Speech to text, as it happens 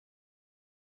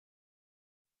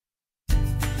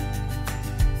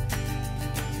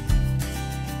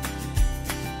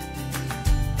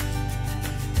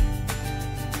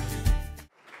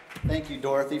Thank you,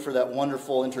 Dorothy, for that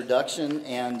wonderful introduction,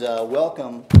 and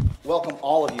welcome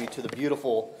all of you to the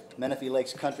beautiful Menifee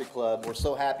Lakes Country Club. We're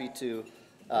so happy to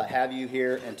have you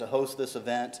here and to host this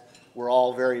event. We're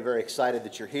all very, very excited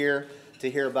that you're here to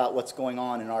hear about what's going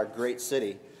on in our great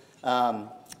city. I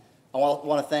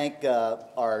want to thank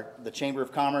the Chamber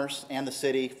of Commerce and the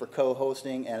city for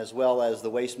co-hosting, and as well as the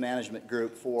Waste Management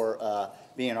Group for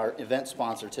being our event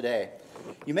sponsor today.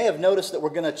 You may have noticed that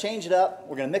we're going to change it up,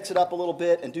 we're going to mix it up a little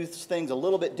bit and do things a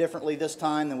little bit differently this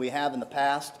time than we have in the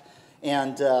past,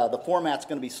 and the format's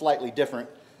going to be slightly different.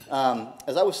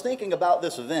 As I was thinking about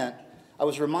this event, I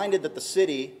was reminded that the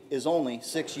city is only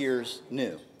 6 years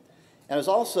new. And I was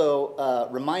also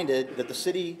reminded that the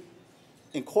city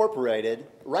incorporated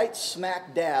right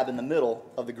smack dab in the middle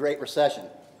of the Great Recession.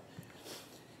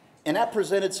 And that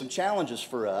presented some challenges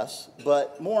for us,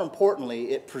 but more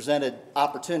importantly, it presented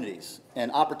opportunities,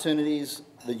 and opportunities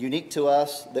that are unique to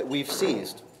us that we've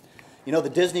seized. You know, the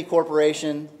Disney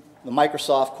Corporation, the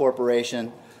Microsoft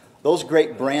Corporation, those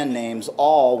great brand names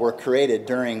all were created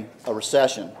during a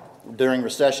recession, during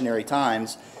recessionary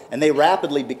times, and they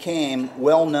rapidly became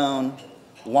well-known,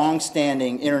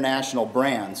 long-standing international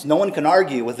brands. No one can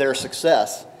argue with their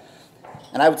success.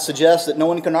 And I would suggest that no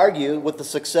one can argue with the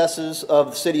successes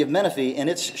of the city of Menifee in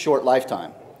its short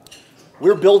lifetime.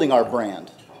 We're building our brand,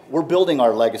 we're building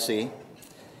our legacy,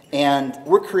 and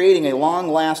we're creating a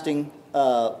long-lasting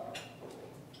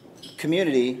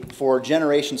community for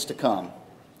generations to come.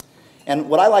 And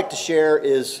what I like to share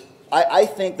is I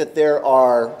think that there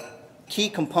are key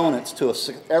components to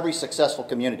every successful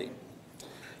community.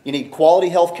 You need quality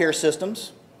healthcare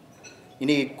systems. You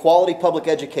need quality public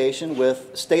education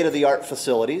with state-of-the-art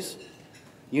facilities.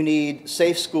 You need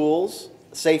safe schools,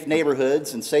 safe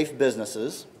neighborhoods, and safe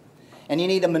businesses. And you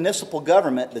need a municipal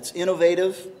government that's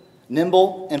innovative,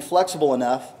 nimble, and flexible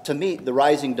enough to meet the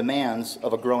rising demands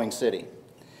of a growing city.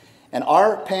 And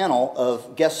our panel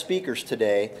of guest speakers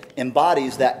today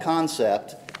embodies that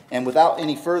concept. And without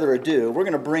any further ado, we're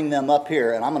going to bring them up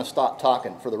here, and I'm going to stop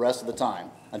talking for the rest of the time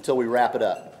until we wrap it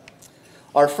up.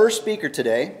 Our first speaker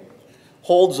today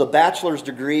holds a bachelor's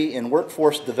degree in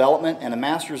workforce development and a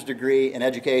master's degree in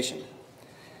education.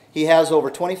 He has over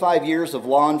 25 years of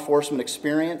law enforcement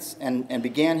experience and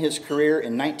began his career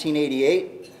in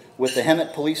 1988 with the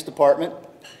Hemet Police Department.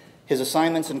 His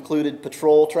assignments included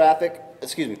patrol, traffic,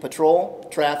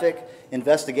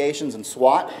 investigations, and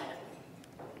SWAT.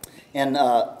 And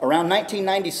around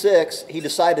 1996, he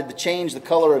decided to change the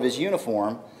color of his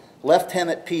uniform, left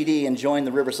Hemet PD, and joined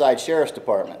the Riverside Sheriff's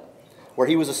Department, where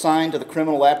he was assigned to the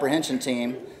criminal apprehension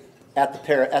team at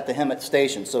the Hemet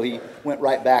station, so he went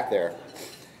right back there.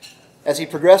 As he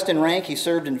progressed in rank, he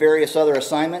served in various other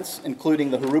assignments, including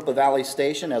the Jurupa Valley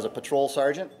Station as a patrol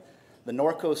sergeant, the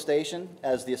Norco Station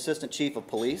as the assistant chief of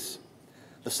police,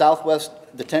 the Southwest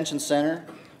Detention Center,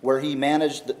 where he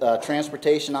managed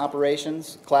transportation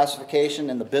operations, classification,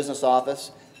 and the business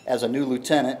office as a new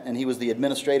lieutenant, and he was the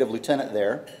administrative lieutenant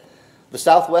there. The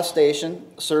Southwest Station,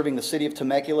 serving the city of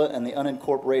Temecula and the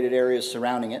unincorporated areas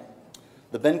surrounding it.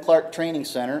 The Ben Clark Training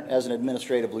Center as an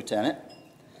administrative lieutenant.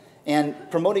 And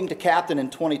promoting to captain in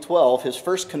 2012, his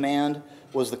first command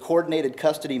was the Coordinated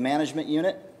Custody Management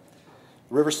Unit,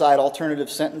 Riverside Alternative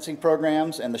Sentencing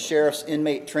Programs, and the Sheriff's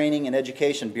Inmate Training and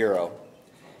Education Bureau.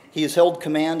 He has held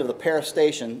command of the Paris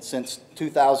Station since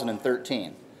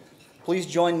 2013. Please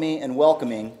join me in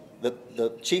welcoming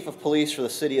the Chief of Police for the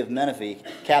City of Menifee,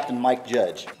 Captain Mike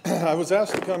Judge. I was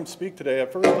asked to come speak today.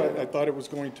 At first, I thought it was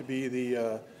going to be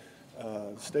the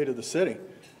state of the city.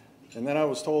 And then I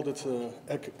was told it's an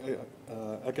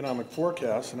economic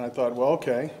forecast, and I thought, well,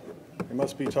 okay, they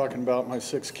must be talking about my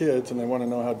 6 kids, and they want to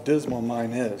know how dismal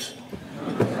mine is.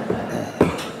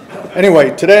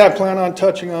 Anyway, today I plan on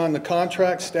touching on the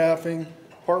contract staffing,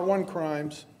 Part 1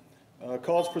 crimes,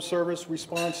 calls for service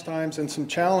response times, and some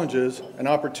challenges and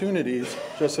opportunities,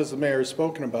 just as the mayor has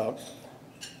spoken about.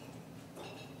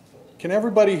 Can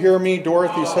everybody hear me?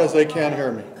 Dorothy says they can't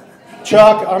hear me.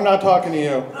 Chuck, I'm not talking to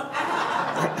you.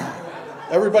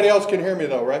 Everybody else can hear me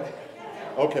though, right?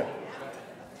 Okay.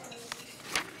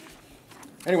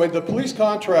 Anyway, the police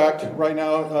contract right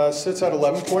now sits at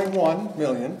 $11.1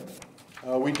 million.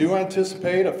 We do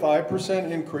anticipate a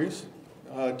 5% increase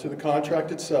to the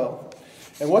contract itself.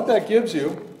 And what that gives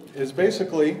you is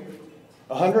basically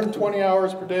 120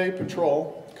 hours per day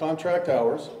patrol, contract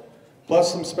hours,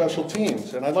 plus some special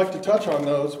teams. And I'd like to touch on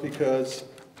those because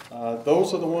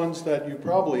those are the ones that you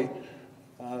probably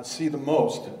see the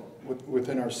most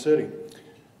within our city.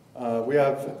 We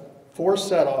have 4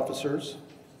 SET officers,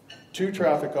 2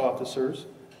 traffic officers,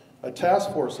 a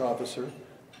task force officer,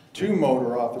 2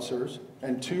 motor officers,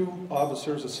 and 2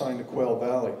 officers assigned to Quail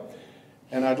Valley.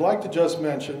 And I'd like to just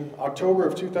mention, October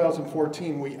of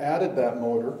 2014, we added that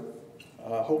motor.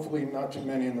 Hopefully not too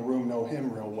many in the room know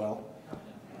him real well.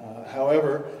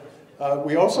 However,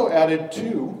 we also added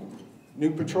 2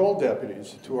 new patrol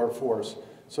deputies to our force.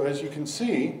 So as you can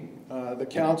see, the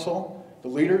council, the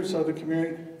leaders of the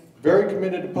community, very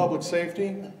committed to public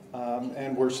safety,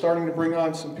 and we're starting to bring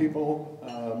on some people,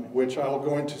 which I'll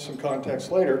go into some context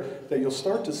later, that you'll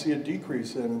start to see a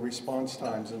decrease in response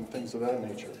times and things of that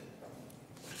nature.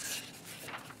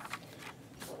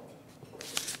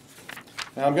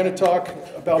 Now I'm going to talk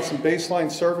about some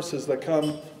baseline services that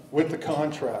come with the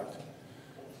contract.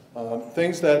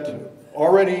 Things that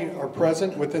already are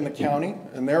present within the county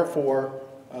and therefore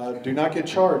do not get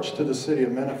charged to the city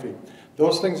of Menifee.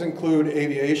 Those things include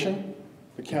aviation,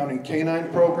 the county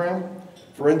canine program,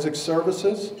 forensic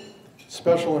services,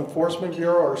 Special Enforcement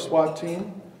Bureau, our SWAT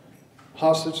team,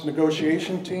 hostage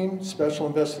negotiation team, Special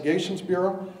Investigations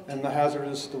Bureau, and the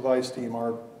hazardous device team,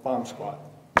 our bomb squad.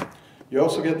 You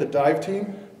also get the dive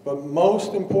team, but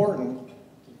most important,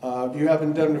 you have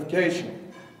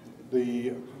indemnification.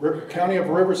 The County of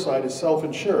Riverside is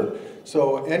self-insured,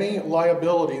 so any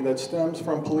liability that stems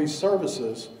from police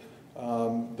services,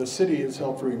 the city is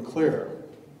held free and clear.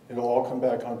 It'll all come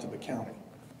back onto the county.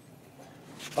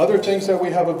 Other things that we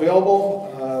have available,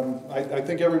 I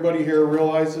think everybody here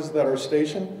realizes that our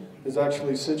station is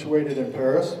actually situated in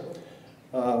Paris.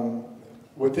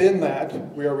 Within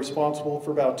that, we are responsible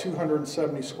for about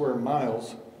 270 square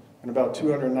miles and about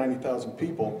 290,000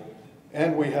 people.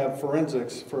 And we have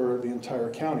forensics for the entire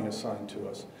county assigned to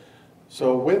us.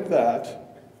 So with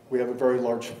that, we have a very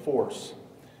large force.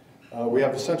 We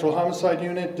have the Central Homicide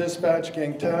Unit, Dispatch,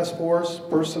 Gang Task Force,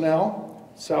 personnel,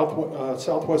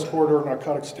 Southwest Corridor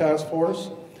Narcotics Task Force,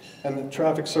 and the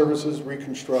Traffic Services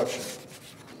Reconstruction.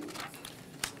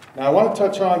 Now I want to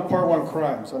touch on Part 1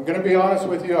 crimes. I'm going to be honest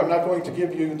with you, I'm not going to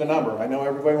give you the number. I know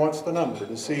everybody wants the number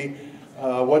to see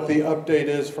what the update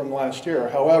is from last year.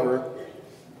 However,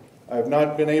 I have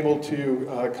not been able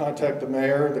to contact the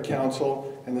mayor, the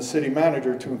council, and the city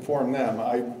manager to inform them.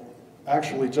 I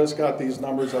actually just got these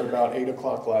numbers at about 8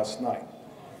 o'clock last night.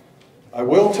 I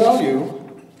will tell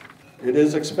you, it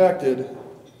is expected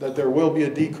that there will be a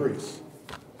decrease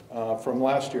from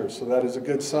last year, so that is a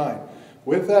good sign.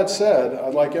 With that said,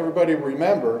 I'd like everybody to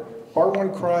remember, Part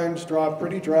 1 crimes dropped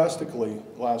pretty drastically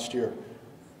last year.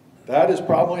 That is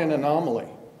probably an anomaly.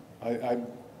 I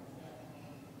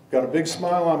got a big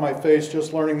smile on my face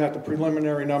just learning that the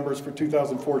preliminary numbers for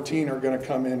 2014 are going to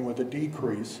come in with a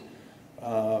decrease.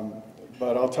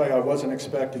 But I'll tell you, I wasn't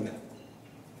expecting it.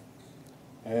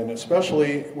 And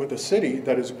especially with a city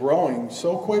that is growing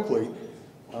so quickly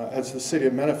as the city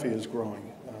of Menifee is growing.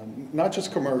 Not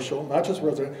just commercial, not just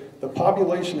residential, the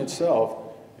population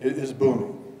itself is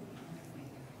booming.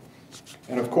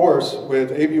 And of course,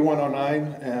 with AB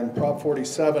 109 and Prop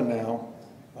 47 now,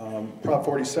 Prop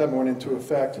 47 went into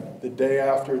effect the day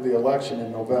after the election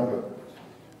in November.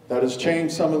 That has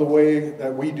changed some of the way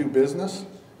that we do business,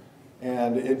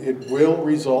 and it will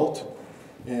result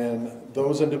in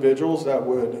those individuals that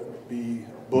would be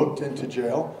booked into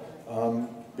jail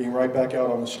being right back out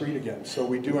on the street again. So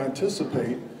we do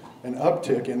anticipate an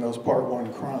uptick in those Part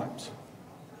 1 crimes.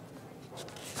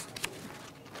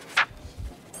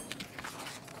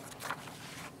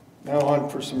 Now on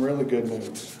for some really good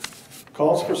news.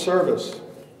 Calls for service.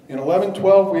 In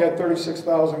 11-12, we had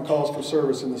 36,000 calls for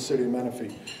service in the city of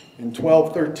Menifee. In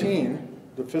 12-13,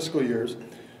 the fiscal years,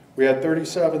 we had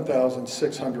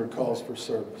 37,600 calls for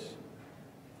service.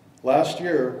 Last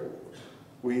year,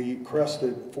 we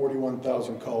crested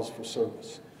 41,000 calls for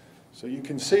service. So you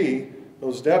can see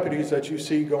those deputies that you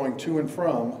see going to and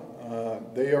from,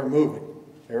 they are moving.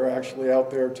 They're actually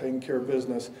out there taking care of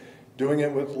business, doing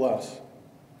it with less.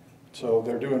 So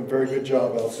they're doing a very good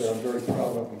job out there. I'm very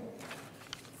proud of them.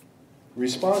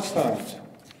 Response times.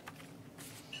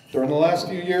 During the last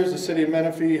few years, the city of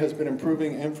Menifee has been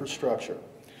improving infrastructure.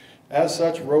 As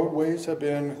such, roadways have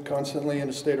been constantly in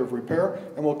a state of repair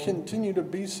and will continue to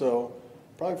be so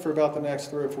probably for about the next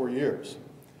 3 or 4 years.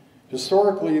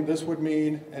 Historically, this would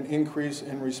mean an increase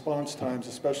in response times,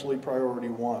 especially priority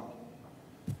 1.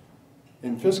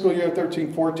 In fiscal year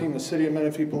 13-14, the City of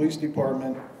Menifee Police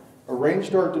Department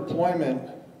arranged our deployment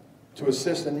to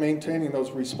assist in maintaining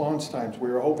those response times. We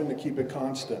are hoping to keep it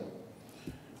constant.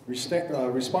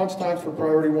 Response times for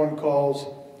priority 1 calls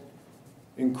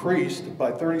increased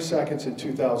by 30 seconds in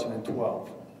 2012,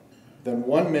 then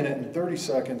 1 minute and 30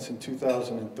 seconds in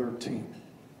 2013.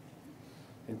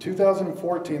 In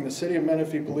 2014, the City of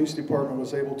Menifee Police Department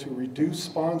was able to reduce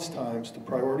response times to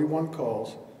priority 1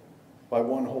 calls by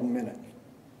 1 whole minute.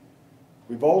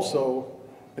 We've also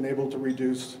been able to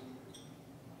reduce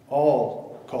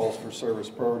all calls for service,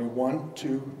 priority 1,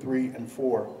 2, 3, and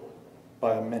 4,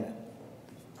 by a minute.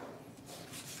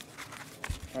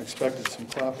 I expected some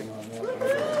clapping on that.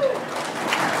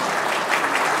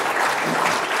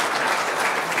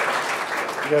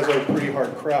 You guys are a pretty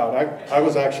hard crowd. I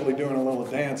was actually doing a little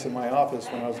dance in my office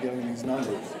when I was getting these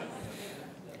numbers.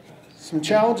 Some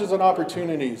challenges and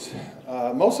opportunities.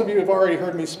 Most of you have already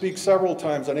heard me speak several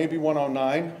times on AB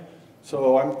 109,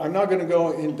 so I'm not going to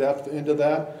go in depth into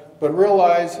that, but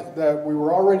realize that we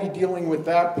were already dealing with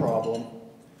that problem,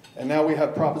 and now we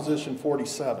have Proposition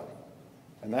 47.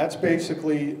 And that's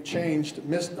basically changed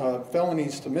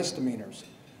felonies to misdemeanors.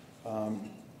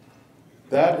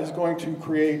 That is going to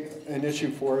create an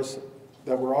issue for us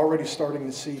that we're already starting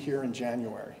to see here in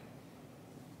January.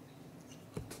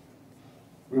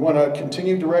 We want to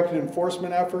continue directed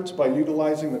enforcement efforts by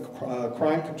utilizing the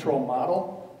crime control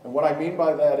model. And what I mean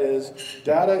by that is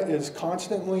data is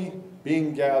constantly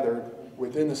being gathered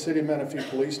within the City of Menifee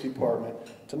Police Department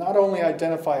to not only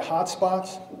identify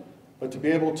hotspots, but to be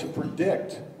able to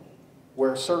predict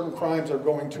where certain crimes are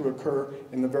going to occur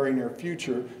in the very near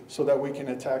future so that we can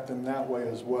attack them that way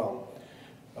as well.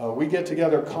 We get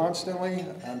together constantly.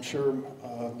 I'm sure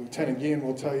Lieutenant Guillen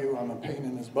will tell you I'm a pain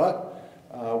in his butt.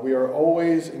 We are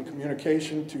always in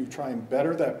communication to try and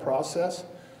better that process.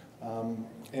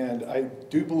 And I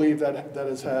do believe that that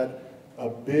has had a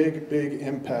big, big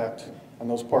impact on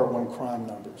those Part 1 crime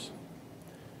numbers.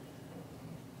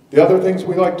 The other things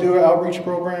we like to do, outreach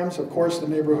programs, of course the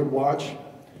Neighborhood Watch,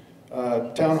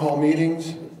 town hall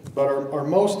meetings, but our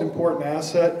most important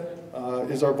asset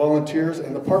is our volunteers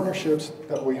and the partnerships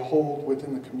that we hold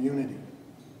within the community.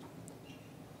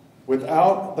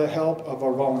 Without the help of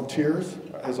our volunteers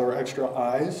as our extra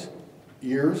eyes,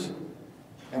 ears,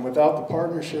 and without the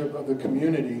partnership of the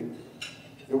community,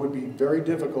 it would be very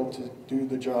difficult to do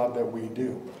the job that we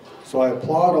do. So I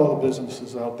applaud all the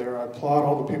businesses out there. I applaud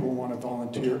all the people who want to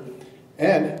volunteer.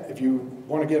 And if you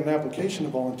want to get an application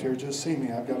to volunteer, just see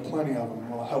me. I've got plenty of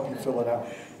them. I'll help you fill it out.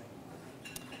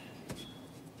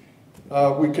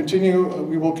 We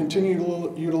will continue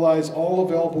to utilize all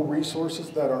available resources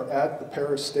that are at the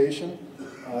Paris station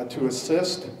to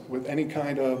assist with any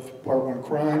kind of Part 1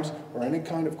 crimes or any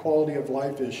kind of quality of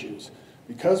life issues.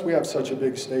 Because we have such a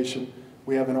big station,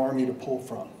 we have an army to pull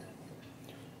from.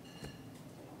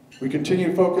 We continue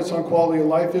to focus on quality of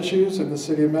life issues in the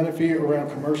City of Menifee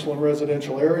around commercial and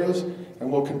residential areas,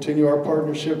 and we'll continue our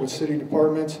partnership with city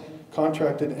departments,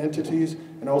 contracted entities,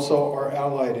 and also our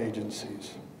allied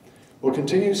agencies. We'll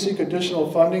continue to seek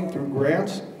additional funding through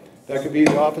grants. That could be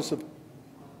the Office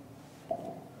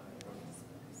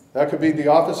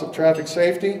of Traffic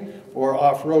Safety or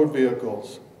off-road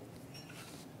vehicles.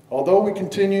 Although we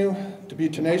continue to be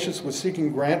tenacious with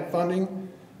seeking grant funding,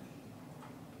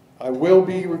 I will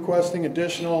be requesting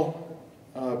additional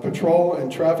patrol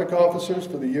and traffic officers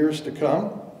for the years to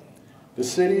come. The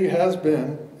city has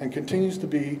been and continues to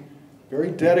be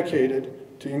very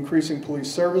dedicated to increasing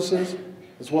police services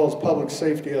as well as public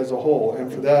safety as a whole,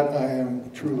 and for that I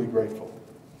am truly grateful.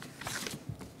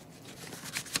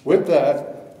 With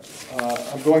that,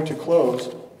 I'm going to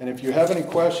close, and if you have any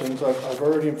questions, I've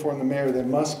already informed the mayor they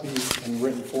must be in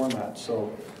written format,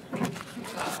 so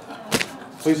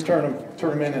please turn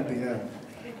them in at the end.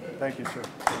 Thank you, sir.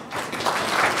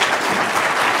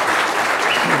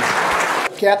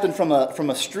 Captain, from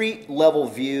a street level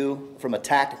view, from a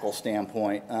tactical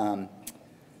standpoint,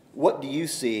 what do you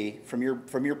see from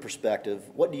your perspective?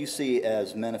 What do you see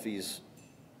as Menifee's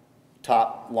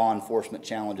top law enforcement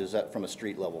challenges from a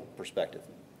street level perspective?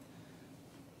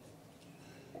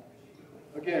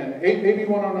 Again, AB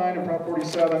 109 and Prop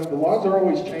 47, the laws are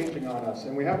always changing on us,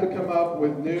 and we have to come up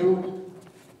with new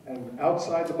and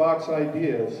outside the box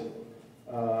ideas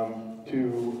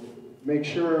to make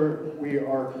sure we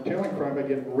are curtailing crime by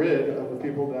getting rid of the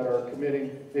people that are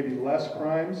committing maybe less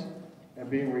crimes and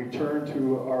being returned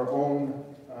to our own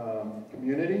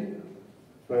community,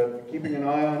 but keeping an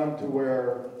eye on them to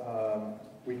where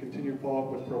we continue to follow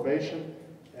up with probation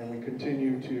and we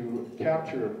continue to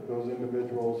capture those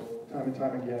individuals time and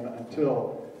time again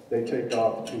until they take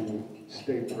off to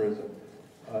state prison.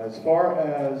 As far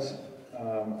as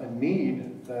a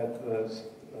need that the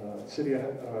City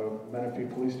of Menifee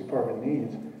Police Department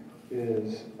needs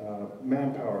is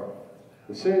manpower.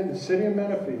 The city of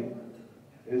Menifee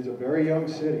is a very young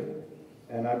city,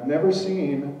 and I've never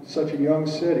seen such a young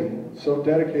city so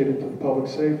dedicated to the public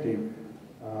safety.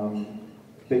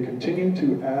 They continue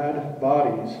to add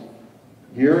bodies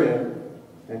year in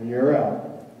and year out.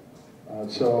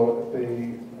 So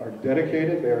they are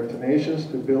dedicated, they are tenacious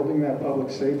to building that public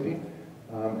safety.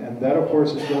 And that, of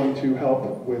course, is going to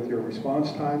help with your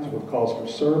response times, with calls for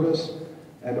service,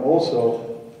 and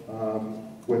also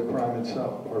with crime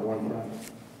itself, Part 1 crime.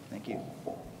 Thank you.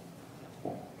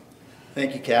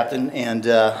 Thank you, Captain. And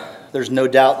there's no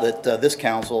doubt that this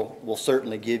council will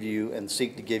certainly give you and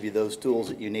seek to give you those tools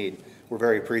that you need. We're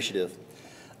very appreciative.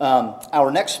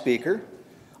 Our next speaker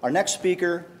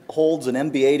holds an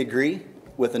MBA degree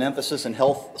with an emphasis in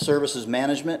health services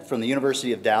management from the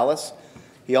University of Dallas.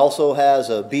 He also has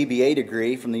a BBA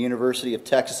degree from the University of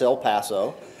Texas, El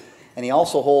Paso, and he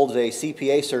also holds a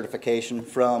CPA certification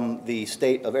from the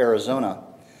state of Arizona.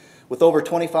 With over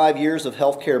 25 years of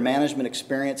healthcare management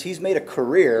experience, he's made a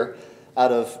career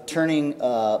out of turning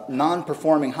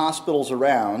non-performing hospitals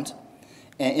around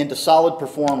and into solid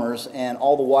performers, and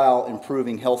all the while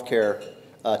improving healthcare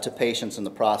to patients in the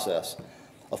process.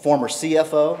 A former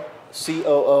CFO,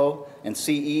 COO, and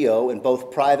CEO in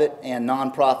both private and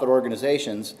nonprofit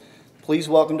organizations, please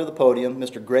welcome to the podium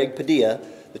Mr. Greg Padilla,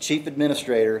 the Chief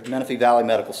Administrator of Menifee Valley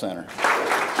Medical Center.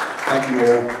 Thank you,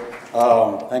 Mayor.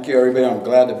 Thank you, everybody. I'm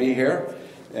glad to be here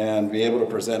and be able to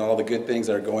present all the good things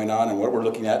that are going on and what we're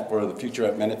looking at for the future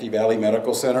at Menifee Valley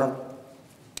Medical Center.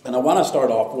 And I want to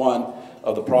start off one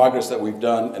of the progress that we've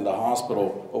done in the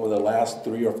hospital over the last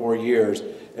 3 or 4 years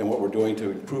and what we're doing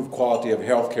to improve quality of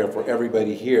health care for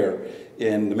everybody here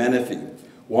in the Menifee.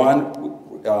 One,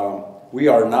 we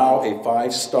are now a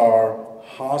 5-star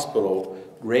hospital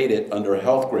rated under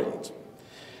health grades.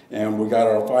 And we got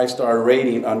our 5-star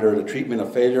rating under the treatment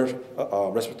of failure,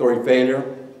 respiratory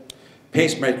failure,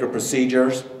 pacemaker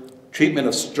procedures, treatment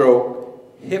of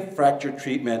stroke, hip fracture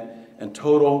treatment, and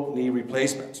total knee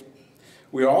replacements.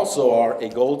 We also are a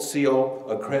Gold Seal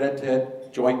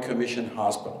accredited Joint Commission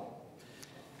hospital,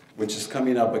 which is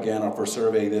coming up again for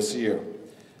survey this year.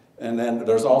 And then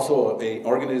there's also an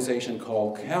organization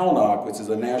called CalNOC, which is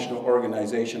a national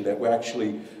organization that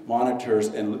actually monitors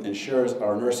and ensures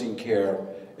our nursing care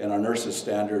and our nurses'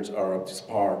 standards are up to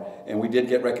par. And we did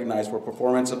get recognized for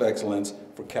performance of excellence,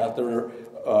 for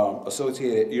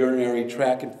catheter-associated urinary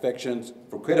tract infections,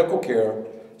 for critical care,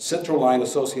 central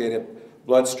line-associated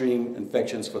bloodstream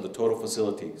infections for the total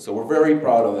facility. So we're very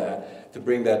proud of that, to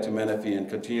bring that to Menifee and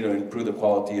continue to improve the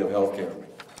quality of healthcare.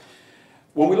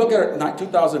 When we look at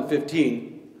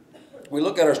 2015, we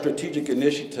look at our strategic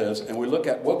initiatives and we look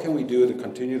at what can we do to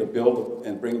continue to build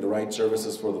and bring the right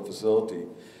services for the facility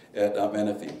at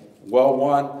Menifee. Well,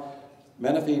 one,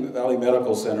 Menifee Valley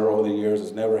Medical Center over the years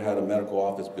has never had a medical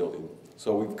office building.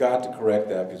 So we've got to correct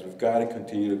that because we've got to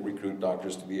continue to recruit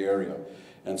doctors to the area.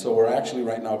 And so we're actually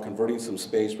right now converting some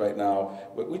space right now,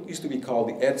 what used to be called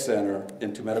the Ed Center,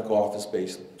 into medical office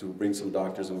space to bring some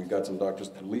doctors, and we've got some doctors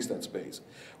to lease that space.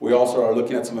 We also are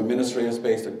looking at some administrative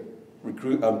space to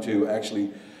recruit, to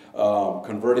actually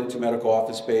convert it to medical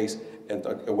office space, and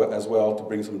as well to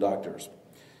bring some doctors.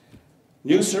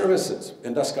 New services,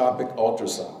 endoscopic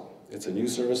ultrasound. It's a new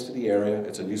service to the area.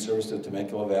 It's a new service to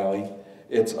Temecula Valley.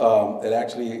 It's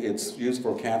used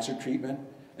for cancer treatment,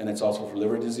 and it's also for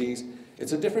liver disease.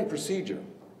 It's a different procedure.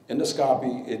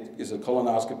 Endoscopy, it is a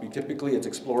colonoscopy. Typically, it's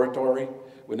exploratory.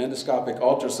 With endoscopic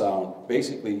ultrasound,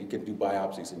 basically, you can do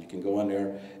biopsies, and you can go in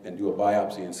there and do a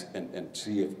biopsy and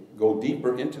see if, go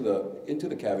deeper into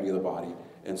the cavity of the body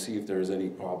and see if there's any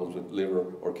problems with liver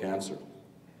or cancer.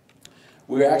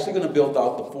 We're actually going to build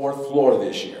out the 4th floor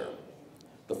this year.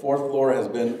 The 4th floor has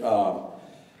been,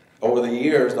 over the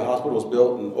years, the hospital was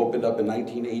built and opened up in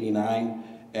 1989,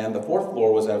 and the 4th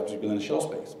floor was actually been in a shell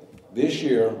space. This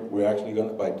year, we're actually going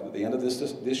to, by the end of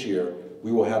this year,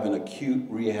 we will have an acute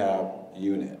rehab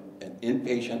unit, an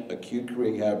inpatient acute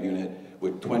rehab unit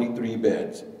with 23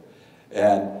 beds.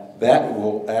 And that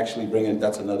will actually bring in,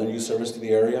 that's another new service to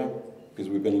the area, because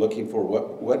we've been looking for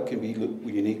what can be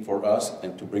unique for us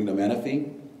and to bring to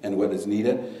Menifee and what is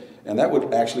needed. And that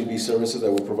would actually be services that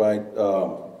will provide,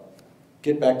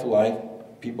 get back to life,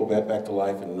 people get back to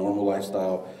life in a normal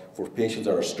lifestyle for patients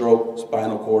that are stroke,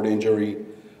 spinal cord injury,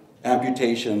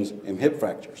 amputations, and hip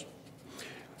fractures.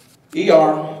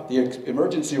 ER, the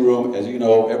emergency room, as you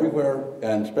know, everywhere,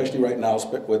 and especially right now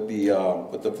with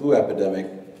the flu epidemic,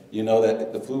 you know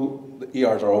that the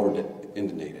ERs are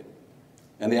over-inundated.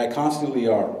 And they constantly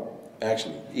are,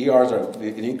 actually. ERs are,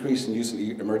 an increase in use of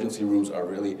emergency rooms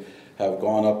have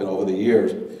gone up over the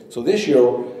years. So this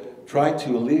year, try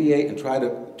to alleviate and try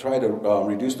to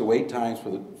reduce the wait times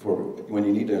for when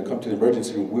you need to come to the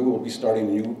emergency room. We will be starting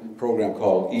a new program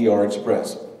called ER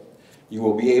Express. You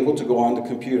will be able to go on the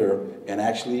computer and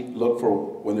actually look for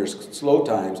when there's slow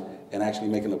times and actually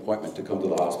make an appointment to come to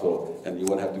the hospital, and you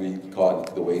won't have to be caught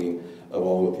into the waiting of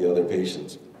all of the other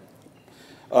patients.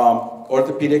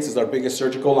 Orthopedics is our biggest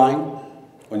surgical line.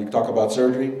 when you talk about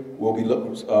surgery, we'll be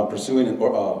pursuing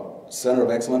a center of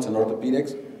excellence in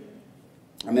orthopedics.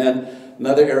 And then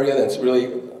another area that's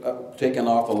really taken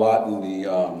off a lot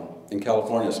in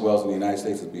California as well as in the United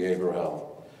States is behavioral health.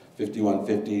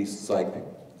 5150 psych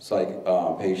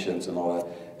patients and all that.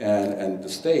 And the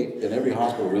state and every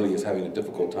hospital really is having a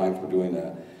difficult time for doing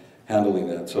that, handling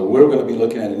that. So we're going to be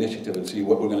looking at an initiative and see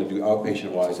what we're going to do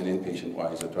outpatient-wise and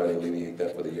inpatient-wise to try to alleviate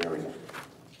that for the area.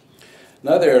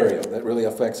 Another area that really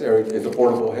affects is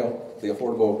affordable health, the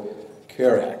Affordable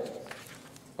Care Act,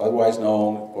 otherwise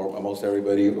known, for most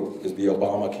everybody, is the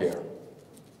Obamacare.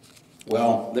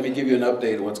 Well, let me give you an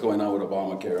update of what's going on with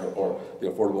Obamacare, or the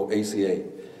Affordable ACA.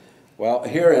 Well,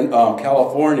 here in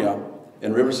California,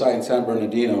 in Riverside and San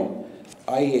Bernardino,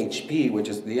 IEHP, which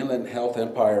is the Inland Health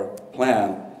Empire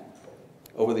Plan,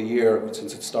 over the year,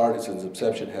 since it started, since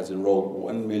inception, has enrolled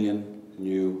 1 million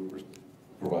new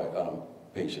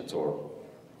patients or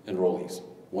enrollees.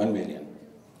 1 million.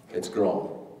 It's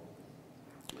grown.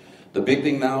 The big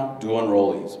thing now, dual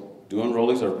enrollees. Dual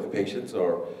enrollees are patients,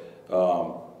 or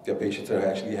patients that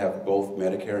actually have both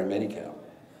Medicare and Medi-Cal.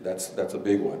 That's a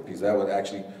big one, because that would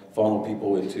actually funnel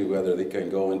people into whether they can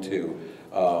go into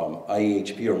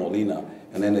IEHP or Molina,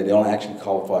 and then they don't actually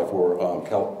qualify for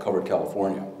covered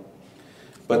California.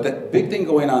 But the big thing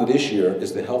going on this year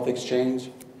is the health exchange.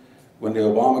 When the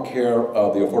Obamacare,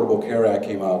 the Affordable Care Act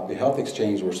came out, the health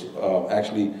exchange was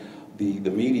actually the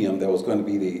medium that was going to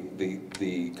be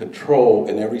the control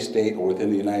in every state or within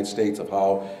the United States of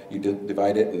how you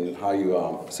divide it and how you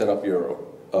set up your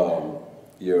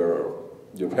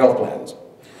health plans.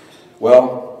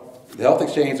 Well, the health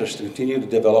exchange is continuing to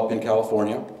develop in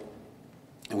California,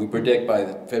 and we predict by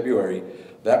February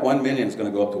that 1 million is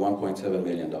going to go up to 1.7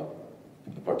 million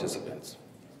participants.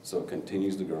 So it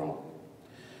continues to grow.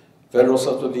 Federal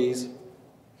subsidies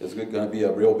is going to be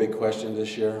a real big question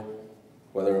this year,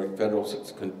 whether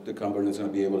the company is going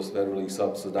to be able to federally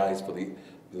subsidize for the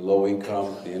low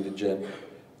income, the indigent,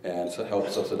 and help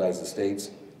subsidize the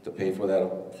states to pay for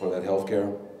that health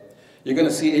care. You're going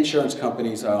to see insurance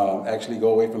companies actually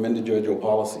go away from individual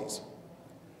policies.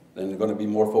 Then they're going to be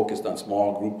more focused on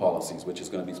small group policies, which is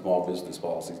going to be small business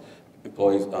policies,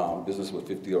 employees, business with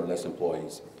 50 or less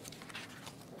employees.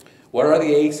 What are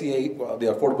the ACA,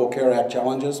 the Affordable Care Act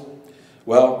challenges?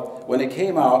 Well, when it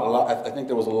came out, I think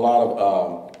there was a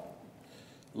lot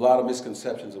of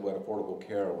misconceptions of what affordable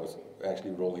care was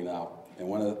actually rolling out. And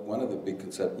one of the big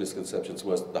misconceptions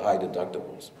was the high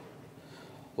deductibles.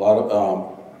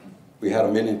 We had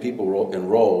 1 million people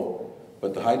enroll,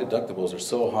 but the high deductibles are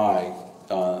so high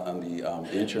on the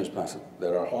insurance plans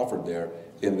that are offered there,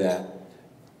 in that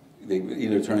they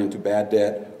either turn into bad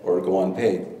debt or go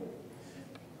unpaid.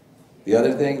 The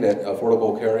other thing that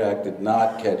Affordable Care Act did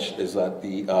not catch is that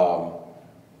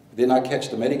did not catch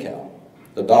the Medi-Cal,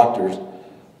 the doctors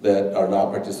that are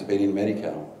not participating in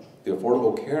Medi-Cal. The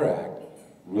Affordable Care Act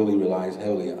really relies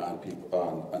heavily on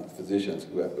people, on physicians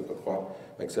who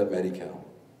accept Medi-Cal.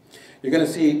 You're going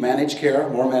to see managed care,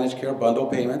 more managed care, bundle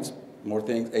payments, more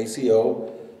things,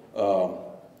 ACO,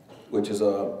 which is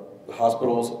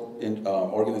hospitals and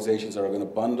organizations that are going to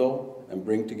bundle and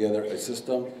bring together a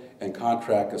system and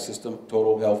contract a system,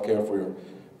 total health care for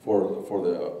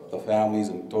the families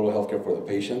and total health care for the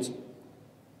patients.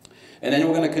 And then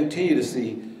we're going to continue to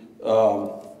see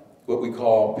what we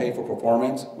call pay for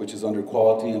performance, which is under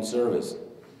quality and service.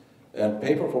 And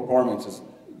pay for performance is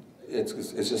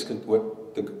it's just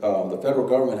what the federal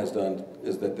government has done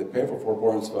is that the pay for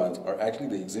performance funds are actually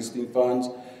the existing funds,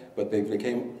 but they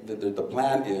became, the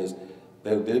plan is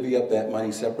they'll divvy up that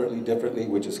money separately, differently,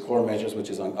 which is core measures, which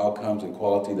is on outcomes and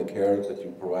quality of the care that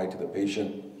you provide to the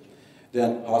patient.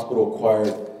 Then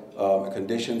hospital-acquired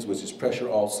conditions, which is pressure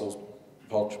ulcers,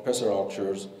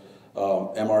 MRSA,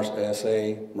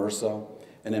 MRSA,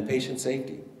 and then patient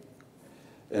safety.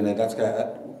 And then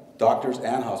doctors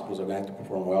and hospitals are going to have to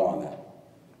perform well on that.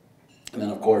 And then,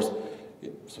 of course,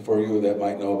 so for you that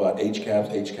might know about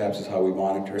HCAHPS is how we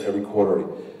monitor every quarter.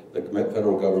 The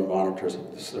federal government monitors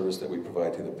the service that we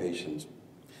provide to the patients.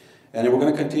 And then we're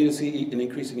going to continue to see an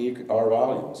increase in our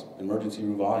volumes, emergency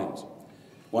room volumes.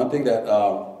 One thing that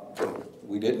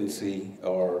we didn't see,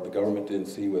 or the government didn't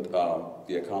see with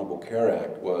the Accountable Care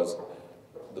Act, was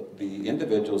the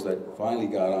individuals that finally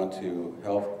got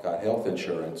health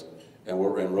insurance and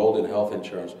were enrolled in health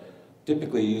insurance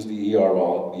typically use the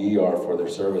ER for their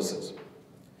services.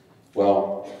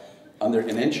 Well, under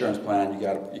an insurance plan, you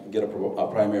can get a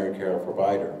primary care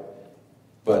provider,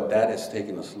 but that has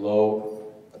taken a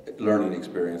slow learning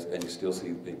experience, and you still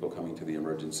see people coming to the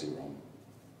emergency room.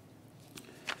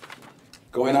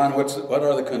 Going on, what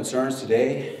are the concerns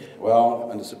today?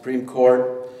 Well, in the Supreme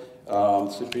Court,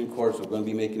 Supreme Court is going to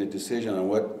be making a decision on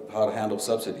how to handle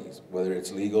subsidies, whether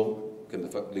it's legal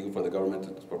for the government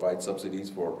to provide subsidies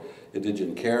for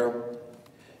indigent care.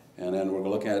 And then we're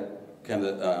looking at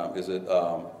is it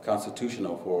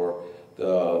constitutional for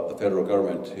the federal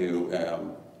government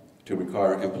to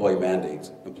require employee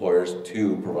mandates, employers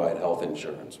to provide health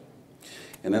insurance.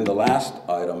 And then the last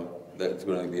item that's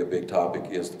going to be a big topic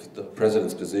is the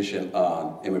president's position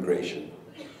on immigration.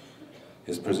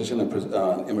 His position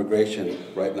on immigration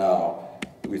right now,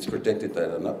 it's predicted that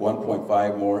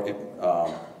 1.5 more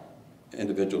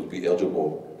individuals will be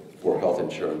eligible for health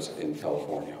insurance in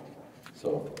California.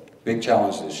 So, big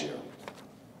challenge this year.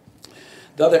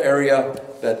 The other area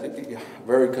that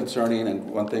very concerning, and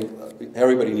one thing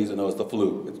everybody needs to know, is the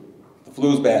flu. The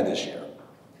flu is bad this year.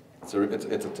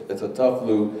 It's a tough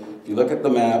flu. If you look at the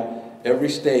map, every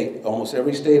state, almost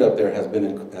every state up there has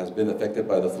been affected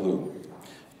by the flu.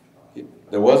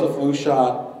 There was a flu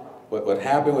shot. What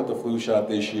happened with the flu shot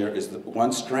this year is that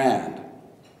one strand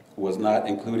was not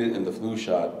included in the flu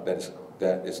shot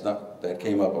that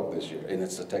came up this year, and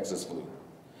it's the Texas flu.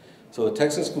 So the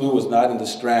Texas flu was not in the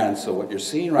strand, so what you're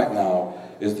seeing right now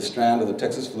is the strand of the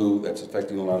Texas flu that's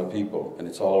affecting a lot of people, and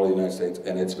it's all over the United States,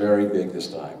 and it's very big this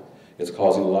time. It's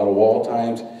causing a lot of wall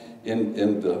times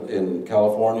in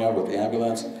California with the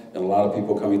ambulance, and a lot of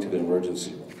people coming to the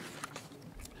emergency room.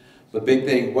 The big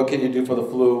thing, what can you do for the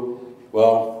flu?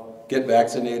 Well, get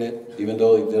vaccinated, even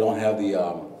though they don't have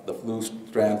the flu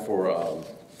strand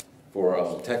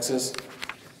for Texas,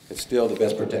 it's still the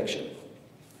best protection.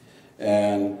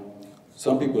 And there's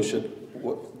some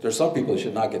people that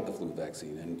should not get the flu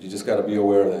vaccine, and you just got to be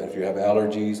aware of that. If you have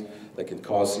allergies that can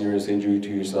cause serious injury to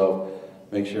yourself,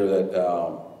 make sure that,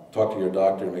 talk to your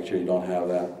doctor and make sure you don't have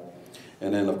that.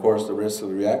 And then, of course, the risk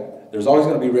of there's always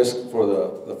going to be risk for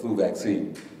the flu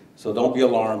vaccine. So don't be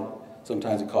alarmed.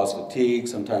 Sometimes it causes fatigue,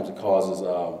 sometimes it causes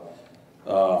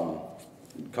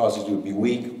you to be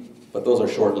weak, but those are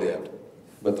short-lived.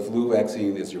 But the flu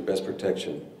vaccine is your best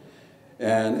protection.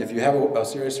 And if you have a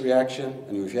serious reaction,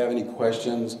 and if you have any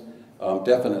questions,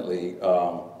 definitely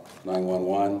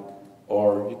 911,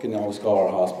 or you can always call our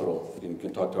hospital. You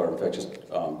can talk to our infectious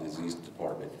disease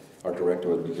department. Our director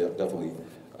would be definitely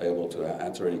able to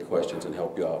answer any questions and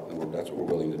help you out, and that's what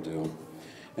we're willing to do.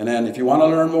 And then if you want to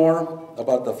learn more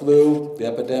about the flu, the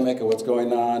epidemic, and what's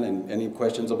going on, and any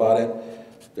questions about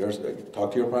it,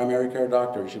 talk to your primary care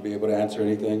doctor. He should be able to answer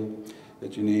anything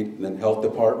that you need. And then health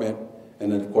department,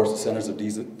 and then of course the Centers of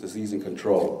Disease and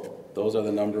Control. Those are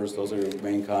the numbers, those are your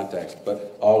main contacts.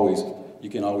 But you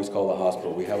can always call the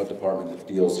hospital. We have a department that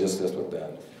deals just with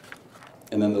that.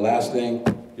 And then the last thing,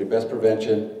 your best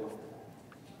prevention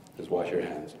is wash your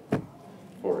hands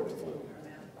for the flu.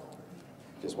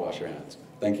 Just wash your hands.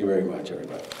 Thank you very much,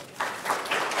 everybody.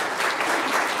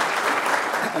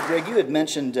 Greg, you had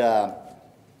mentioned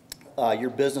your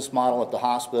business model at the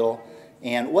hospital,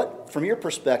 and from your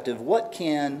perspective, what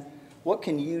can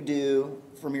you do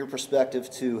from your perspective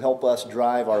to help us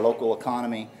drive our local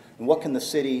economy, and what can the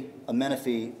city of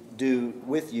Menifee do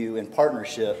with you in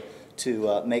partnership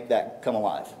to make that come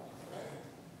alive?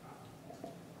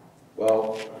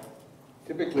 Well,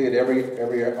 typically at every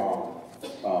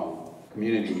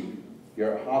community,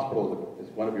 your hospital is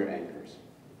one of your anchors.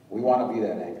 We want to be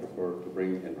that anchor to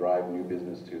bring and drive new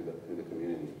business to the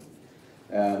community.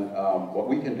 And what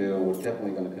we can do, we're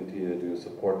definitely going to continue to do, is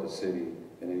support the city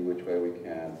in any which way we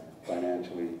can,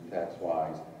 financially,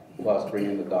 tax-wise, plus bring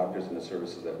in the doctors and the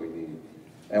services that we need.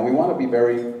 And we want to be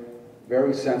very,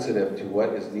 very sensitive to what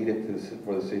is needed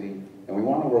for the city, and we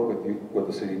want to work with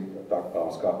the city,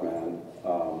 Dr. Scott Mann,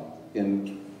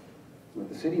 in what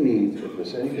the city needs. If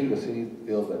there's anything the city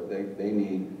feels that they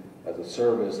need as a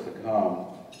service to come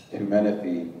to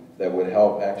Menifee that would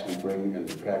help actually bring and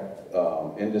attract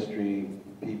industry,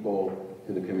 people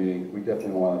to the community, we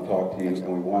definitely want to talk to you, and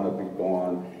we want to go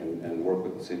on and work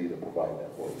with the city to provide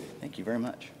that for you. Thank you very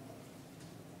much.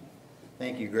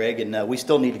 Thank you, Greg. And we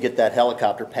still need to get that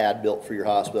helicopter pad built for your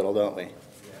hospital, don't we?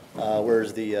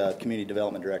 Where's the community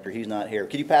development director? He's not here.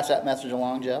 Could you pass that message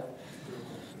along, Jeff?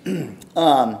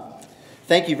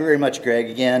 Thank you very much, Greg,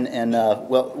 again, and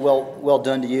well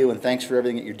done to you, and thanks for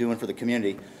everything that you're doing for the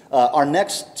community. Our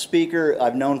next speaker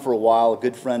I've known for a while, a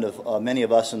good friend of many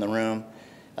of us in the room.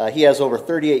 He has over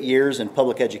 38 years in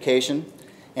public education,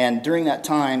 and during that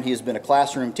time he has been a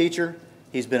classroom teacher,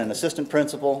 he's been an assistant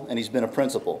principal, and he's been a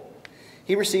principal.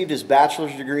 He received his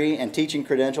bachelor's degree and teaching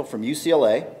credential from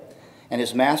UCLA, and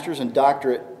his master's and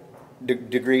doctorate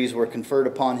degrees were conferred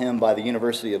upon him by the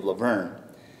University of La Verne.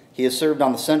 He has served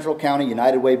on the Central County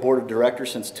United Way Board of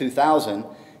Directors since 2000,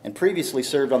 and previously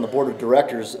served on the Board of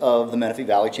Directors of the Menifee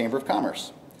Valley Chamber of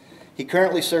Commerce. He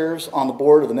currently serves on the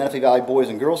board of the Menifee Valley Boys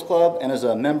and Girls Club and is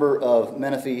a member of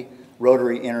Menifee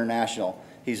Rotary International.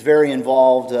 He's very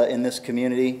involved in this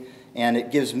community, and it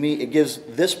gives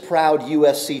this proud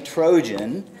USC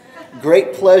Trojan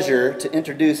great pleasure to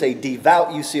introduce a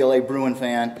devout UCLA Bruin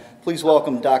fan. Please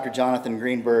welcome Dr. Jonathan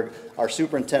Greenberg, our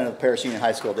superintendent of the Paris Union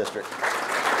High School District.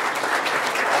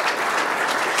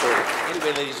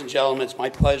 Anyway, ladies and gentlemen, it's my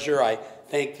pleasure. I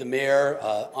thank the mayor,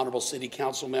 honorable city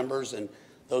council members, and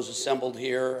those assembled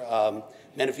here.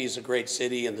 Menifee is a great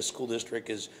city, and the school district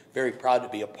is very proud to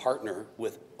be a partner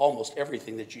with almost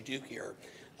everything that you do here.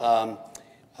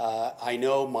 I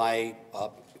know my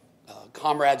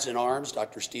comrades in arms,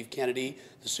 Dr. Steve Kennedy,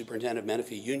 the superintendent of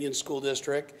Menifee Union School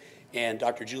District, and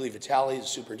Dr. Julie Vitale, the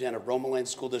superintendent of Romaland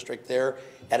School District, there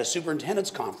at a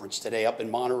superintendent's conference today up in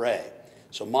Monterey.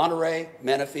 So Monterey,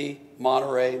 Menifee,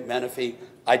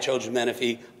 I chose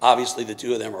Menifee. Obviously, the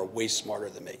two of them are way smarter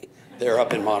than me. They're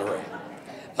up in Monterey.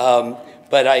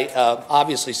 But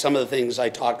obviously, some of the things I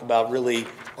talk about really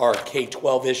are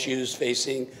K-12 issues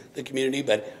facing the community.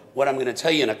 But what I'm going to tell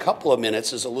you in a couple of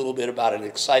minutes is a little bit about an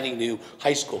exciting new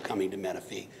high school coming to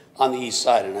Menifee on the east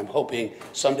side. And I'm hoping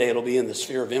someday it'll be in the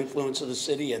sphere of influence of the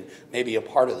city and maybe a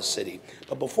part of the city.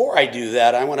 But before I do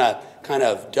that, I want to kind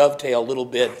of dovetail a little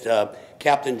bit.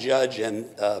 Captain Judge and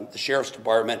the Sheriff's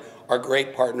Department are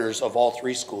great partners of all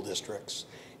three school districts.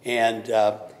 And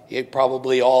you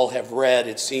probably all have read,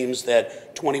 it seems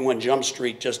that 21 Jump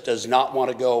Street just does not want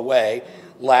to go away.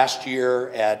 Last year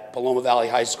at Paloma Valley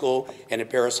High School and at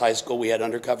Paris High School, we had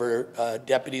undercover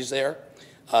deputies there.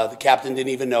 The captain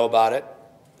didn't even know about it.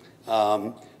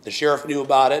 The sheriff knew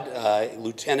about it,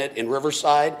 lieutenant in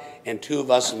Riverside, and two of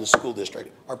us in the school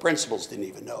district. Our principals didn't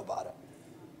even know about it.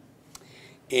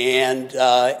 And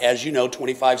as you know,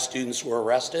 25 students were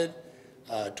arrested,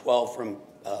 12 from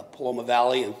Paloma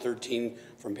Valley and 13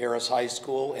 from Paris High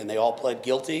School, and they all pled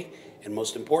guilty. And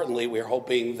most importantly, we're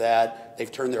hoping that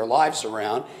they've turned their lives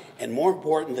around. And more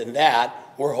important than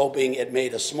that, we're hoping it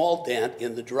made a small dent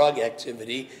in the drug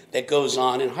activity that goes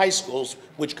on in high schools,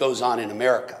 which goes on in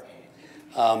America.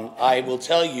 I will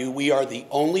tell you, we are the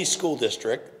only school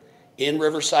district in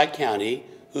Riverside County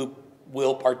who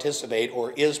will participate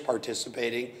or is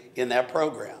participating in that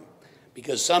program.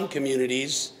 Because some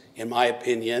communities, in my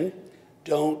opinion,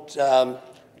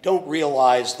 don't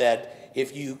realize that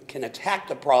if you can attack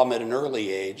the problem at an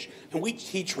early age, and we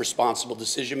teach responsible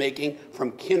decision-making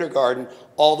from kindergarten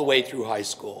all the way through high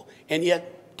school, and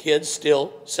yet kids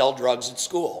still sell drugs at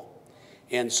school.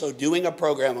 And so doing a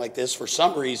program like this, for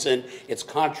some reason, it's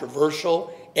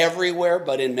controversial everywhere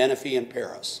but in Menifee and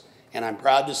Paris. And I'm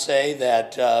proud to say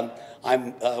that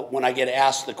when I get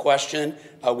asked the question,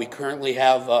 we currently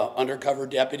have undercover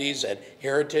deputies at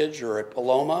Heritage or at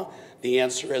Paloma. The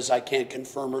answer is I can't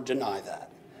confirm or deny that.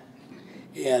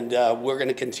 And we're going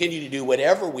to continue to do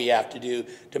whatever we have to do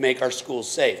to make our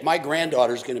schools safe. My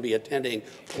granddaughter's going to be attending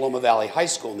Paloma Valley High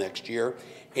School next year,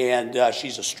 and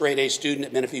she's a straight A student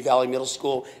at Menifee Valley Middle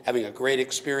School, having a great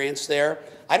experience there.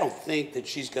 I don't think that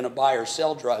she's going to buy or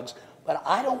sell drugs, but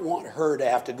I don't want her to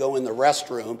have to go in the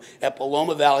restroom at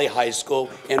Paloma Valley High School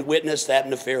and witness that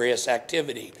nefarious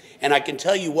activity. And I can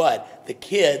tell you what, the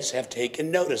kids have taken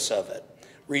notice of it.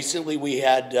 Recently, we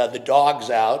had the dogs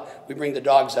out. We bring the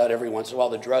dogs out every once in a while,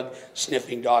 the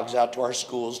drug-sniffing dogs out to our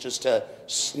schools just to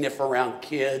sniff around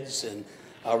kids and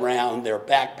around their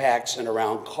backpacks and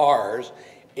around cars.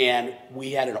 And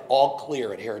we had it all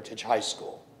clear at Heritage High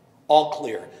School. All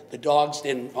clear. The dogs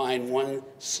didn't find one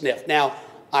sniff. Now,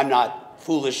 I'm not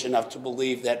foolish enough to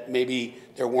believe that maybe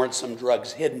there weren't some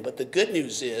drugs hidden, but the good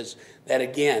news is that,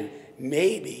 again,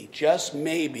 maybe, just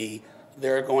maybe,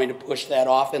 they're going to push that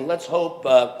off, and let's hope,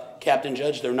 Captain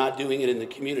Judge, they're not doing it in the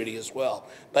community as well.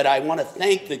 But I want to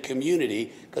thank the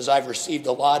community because I've received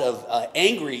a lot of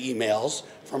angry emails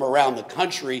from around the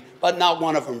country, but not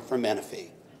one of them from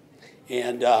Menifee.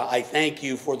 And I thank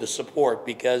you for the support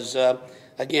because,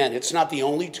 again, it's not the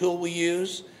only tool we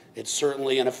use. It's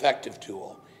certainly an effective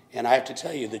tool. And I have to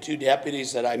tell you, the two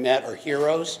deputies that I met are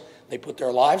heroes. They put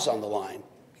their lives on the line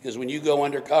because when you go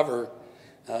undercover,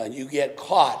 you get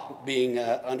caught being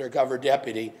an undercover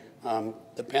deputy,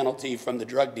 the penalty from the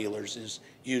drug dealers is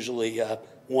usually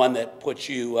one that puts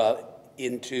you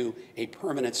into a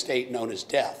permanent state known as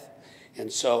death. And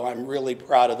so I'm really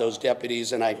proud of those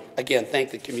deputies, and I, again,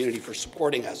 thank the community for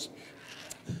supporting us.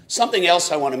 Something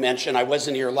else I want to mention, I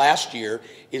wasn't here last year,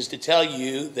 is to tell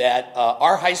you that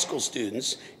our high school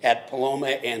students at Paloma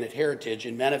and at Heritage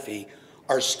in Menifee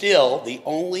are still the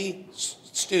only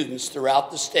students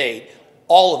throughout the state,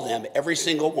 all of them, every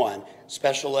single one,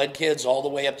 special ed kids all the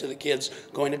way up to the kids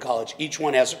going to college, each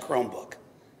one has a Chromebook.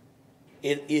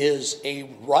 It is a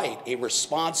right, a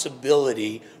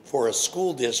responsibility for a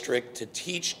school district to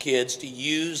teach kids to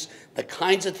use the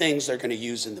kinds of things they're going to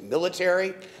use in the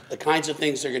military, the kinds of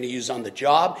things they're going to use on the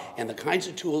job, and the kinds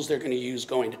of tools they're going to use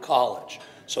going to college.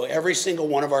 So every single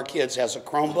one of our kids has a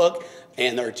Chromebook,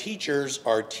 and their teachers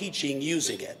are teaching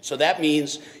using it. So that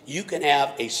means you can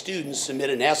have a student submit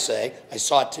an essay, I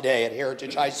saw it today at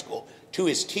Heritage High School, to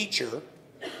his teacher,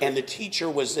 and the teacher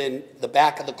was in the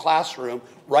back of the classroom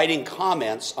writing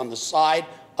comments on the side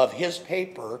of his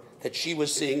paper that she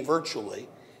was seeing virtually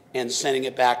and sending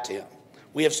it back to him.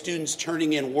 We have students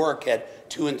turning in work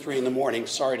at 2 and 3 in the morning.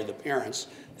 Sorry to the parents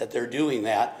that they're doing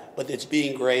that, but it's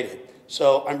being graded.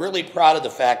 So I'm really proud of the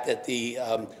fact that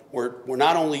we're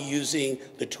not only using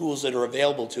the tools that are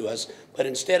available to us, but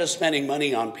instead of spending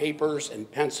money on papers and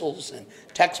pencils and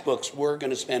textbooks, we're going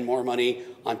to spend more money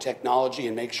on technology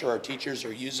and make sure our teachers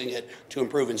are using it to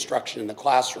improve instruction in the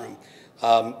classroom.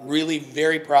 Really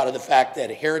very proud of the fact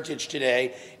that Heritage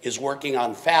today is working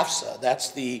on FAFSA.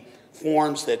 That's the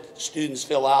forms that students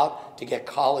fill out to get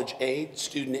college aid,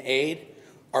 student aid.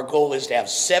 Our goal is to have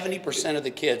 70% of the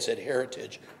kids at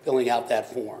Heritage filling out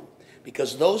that form,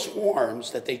 because those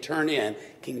forms that they turn in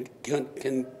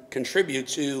can contribute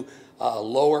to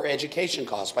lower education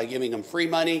costs by giving them free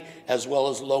money as well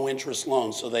as low interest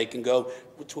loans so they can go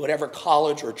to whatever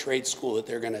college or trade school that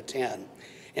they're going to attend.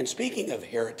 And speaking of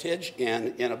Heritage,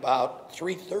 in about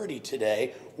 3:30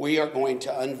 today, we are going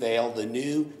to unveil the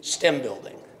new STEM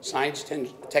building, Science,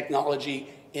 Technology,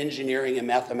 Engineering, and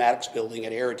Mathematics building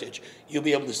at Heritage. You'll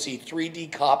be able to see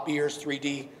 3D copiers,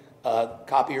 3D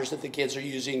copiers that the kids are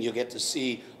using. You'll get to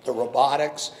see the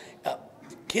robotics.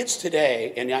 Kids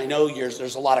today, and I know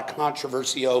there's a lot of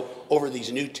controversy over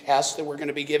these new tests that we're going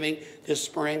to be giving this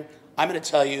spring. I'm going to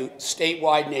tell you,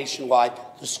 statewide, nationwide,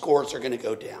 the scores are going to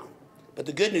go down. But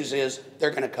the good news is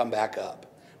they're going to come back up.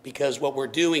 Because what we're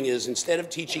doing is, instead of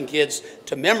teaching kids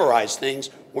to memorize things,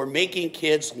 we're making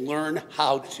kids learn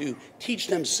how to teach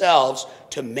themselves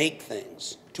to make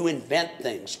things, to invent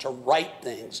things, to write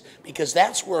things, because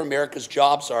that's where America's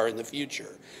jobs are in the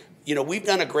future. You know, we've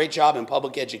done a great job in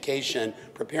public education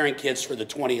preparing kids for the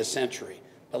 20th century.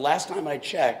 But last time I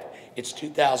checked, it's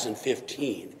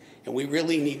 2015. And we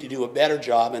really need to do a better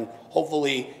job, and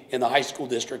hopefully in the high school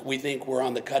district, we think we're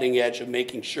on the cutting edge of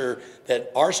making sure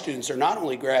that our students are not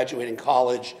only graduating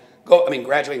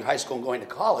graduating high school and going to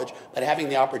college, but having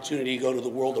the opportunity to go to the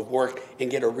world of work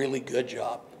and get a really good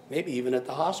job, maybe even at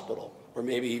the hospital, or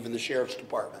maybe even the sheriff's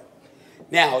department.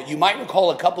 Now, you might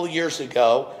recall a couple of years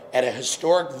ago, at a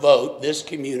historic vote, this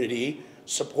community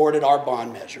supported our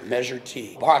bond measure, Measure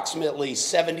T. Approximately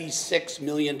 $76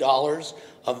 million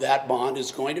of that bond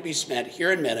is going to be spent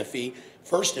here in Menifee,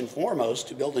 first and foremost,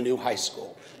 to build a new high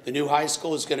school. The new high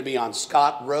school is going to be on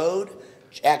Scott Road,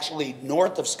 actually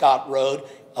north of Scott Road,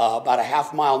 about a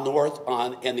half-mile north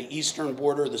and the eastern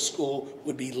border of the school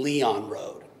would be Leon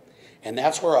Road. And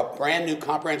that's where a brand new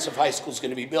comprehensive high school is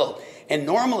going to be built. And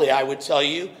normally I would tell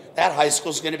you that high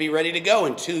school is going to be ready to go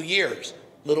in 2 years.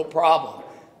 Little problem.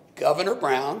 Governor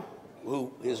Brown,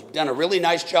 who has done a really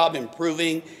nice job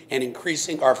improving and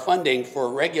increasing our funding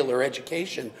for regular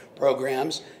education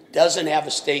programs, doesn't have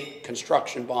a state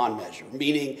construction bond measure,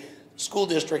 meaning school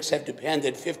districts have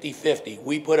depended 50-50.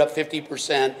 We put up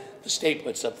 50%, the state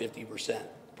puts up 50%.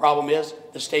 Problem is,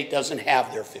 the state doesn't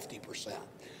have their 50%.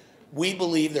 We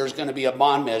believe there's going to be a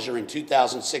bond measure in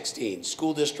 2016.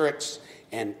 School districts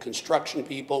and construction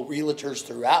people, realtors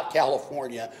throughout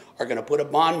California are going to put a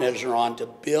bond measure on to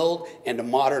build and to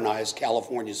modernize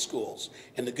California's schools.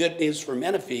 And the good news for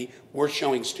Menifee, we're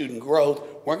showing student growth.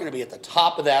 We're going to be at the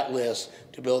top of that list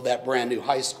to build that brand new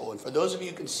high school. And for those of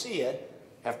you who can see it,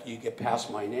 after you get past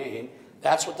my name,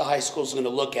 that's what the high school is going to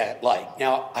look like.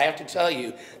 Now, I have to tell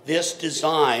you, this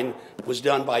design was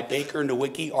done by Baker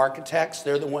Nowicki Architects.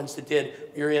 They're the ones that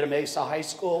did Murrieta Mesa High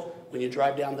School. When you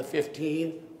drive down the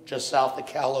 15, just south of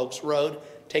Cal Oaks Road,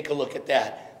 take a look at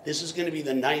that. This is going to be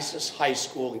the nicest high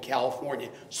school in California,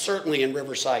 certainly in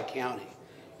Riverside County.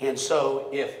 And so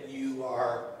if you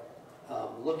are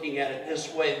looking at it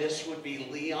this way, this would be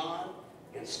Leon,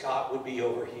 and Scott would be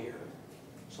over here.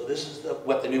 So this is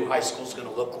what the new high school is going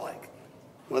to look like.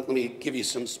 Let me give you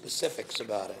some specifics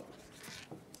about it.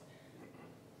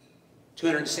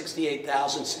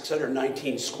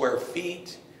 268,619 square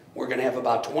feet. We're going to have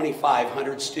about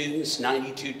 2,500 students,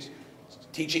 92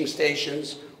 teaching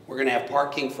stations. We're going to have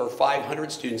parking for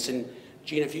 500 students. And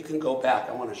Gina, if you can go back,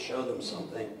 I want to show them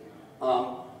something.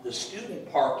 The student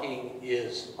parking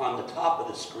is on the top of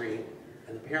the screen,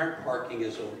 and the parent parking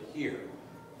is over here.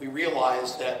 We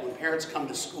realize that when parents come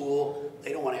to school,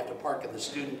 they don't want to have to park in the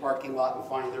student parking lot and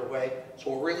find their way.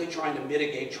 So we're really trying to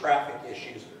mitigate traffic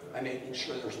issues by making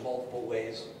sure there's multiple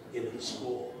ways into the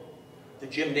school. The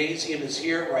gymnasium is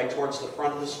here, right towards the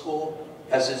front of the school,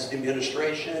 as is the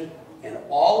administration, and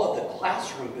all of the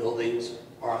classroom buildings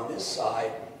are on this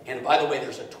side. And by the way,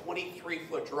 there's a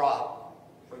 23-foot drop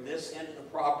from this end of the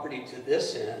property to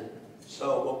this end.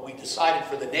 So what we decided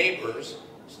for the neighbors,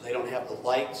 so they don't have the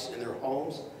lights in their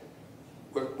homes,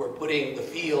 we're putting the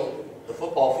field, the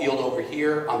football field over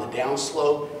here on the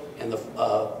downslope, and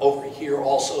over here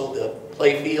also the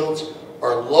play fields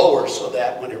are lower so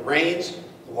that when it rains,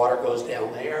 the water goes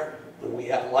down there. When we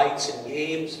have lights in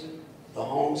games, the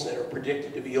homes that are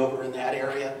predicted to be over in that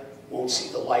area won't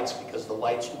see the lights because the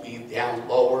lights will be down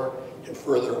lower and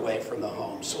further away from the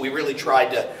homes. So we really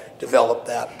tried to develop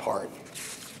that part.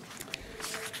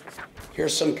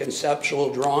 Here's some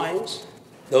conceptual drawings.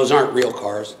 Those aren't real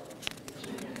cars.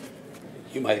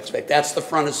 You might expect. That's the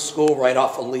front of school right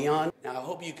off of Leon. Now I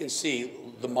hope you can see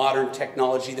the modern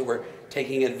technology that we're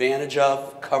taking advantage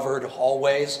of, covered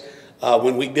hallways.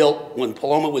 When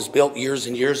Paloma was built years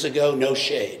and years ago, no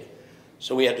shade.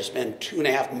 So we had to spend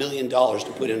 $2.5 million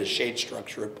to put in a shade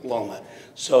structure at Paloma.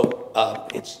 So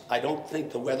I don't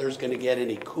think the weather's going to get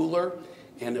any cooler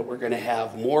and that we're going to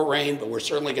have more rain, but we're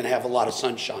certainly going to have a lot of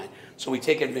sunshine. So we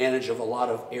take advantage of a lot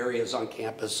of areas on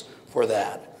campus for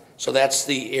that. So that's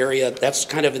the area, that's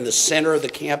kind of in the center of the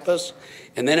campus.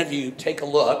 And then if you take a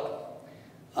look,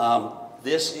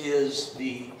 this is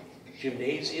the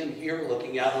gymnasium here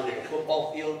looking out onto the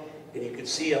football field. And you can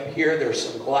see up here there's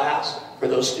some glass for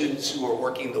those students who are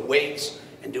working the weights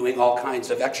and doing all kinds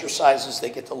of exercises. They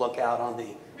get to look out on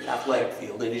the athletic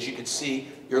field. And as you can see,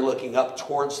 you're looking up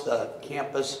towards the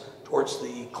campus, towards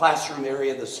the classroom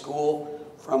area of the school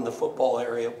from the football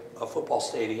area, a football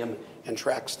stadium and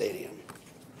track stadium.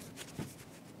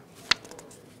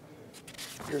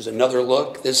 Here's another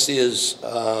look. This is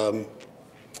the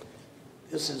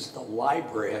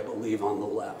library, I believe, on the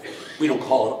left. We don't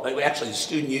call it, actually the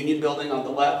student union building on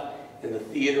the left and the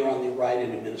theater on the right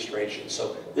and administration.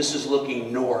 So this is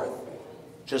looking north,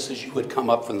 just as you would come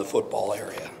up from the football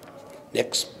area.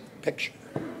 Next picture.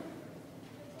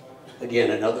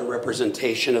 Again, another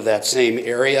representation of that same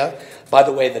area. By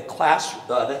the way,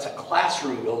 that's a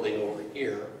classroom building over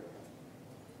here.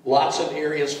 Lots of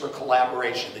areas for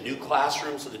collaboration. The new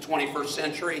classrooms of the 21st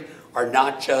century are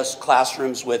not just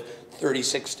classrooms with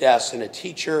 36 desks and a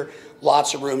teacher.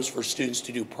 Lots of rooms for students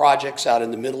to do projects out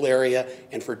in the middle area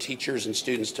and for teachers and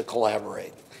students to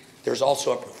collaborate. There's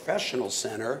also a professional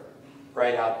center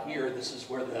right out here. This is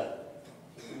where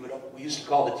we used to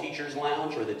call the teacher's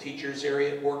lounge or the teacher's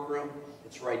area workroom.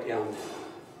 It's right down there.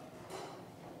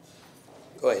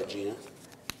 Go ahead, Gina.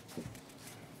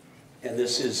 And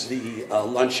this is the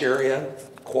lunch area,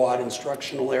 quad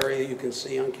instructional area you can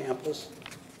see on campus.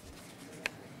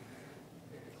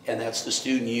 And that's the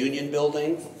student union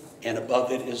building, and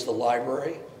above it is the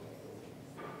library.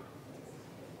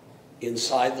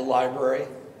 Inside the library,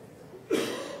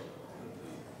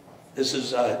 this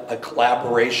is a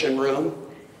collaboration room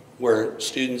where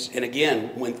students, and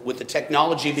again, with the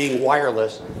technology being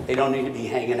wireless, they don't need to be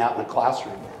hanging out in a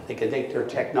classroom. They can take their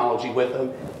technology with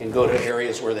them and go to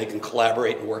areas where they can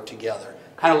collaborate and work together.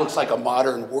 Kind of looks like a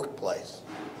modern workplace.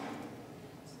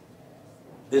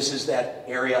 This is that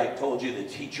area I told you, the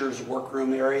teacher's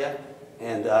workroom area.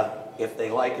 And if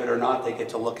they like it or not, they get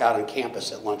to look out on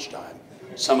campus at lunchtime.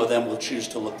 Some of them will choose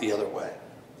to look the other way.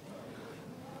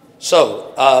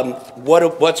 So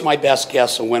what's my best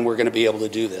guess on when we're going to be able to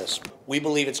do this? We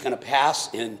believe it's going to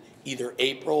pass in either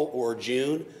April or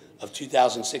June of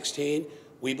 2016.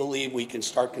 We believe we can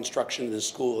start construction of the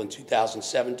school in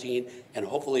 2017 and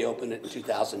hopefully open it in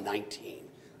 2019.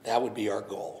 That would be our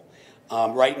goal.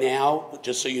 Right now,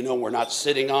 just so you know, we're not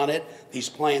sitting on it. These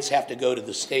plans have to go to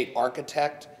the state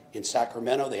architect in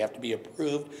Sacramento. They have to be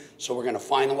approved. So we're going to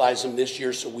finalize them this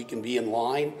year so we can be in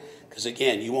line. Because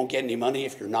again, you won't get any money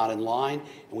if you're not in line,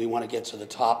 and we want to get to the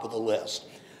top of the list.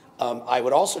 I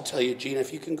would also tell you, Gina,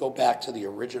 if you can go back to the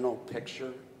original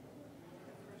picture.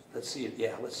 Let's see it.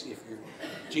 Yeah, let's see if you're.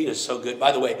 Gina's so good.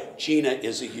 By the way, Gina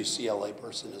is a UCLA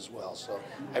person as well, so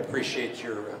I appreciate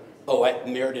your.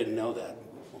 Mayor didn't know that.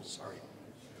 Oh, sorry.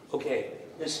 Okay,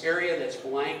 this area that's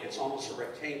blank, it's almost a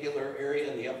rectangular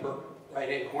area in the upper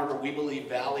right-hand corner. We believe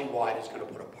Valley-wide is going to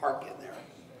put a park in there.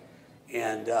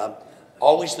 And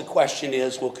always the question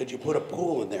is, well, could you put a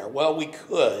pool in there? Well, we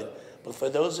could, but for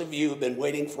those of you who've been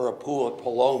waiting for a pool at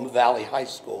Paloma Valley High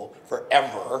School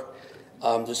forever,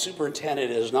 the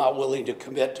superintendent is not willing to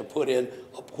commit to put in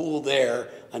a pool there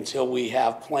until we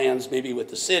have plans maybe with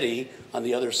the city on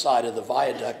the other side of the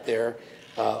viaduct there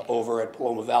over at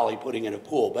Paloma Valley putting in a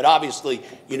pool. But obviously,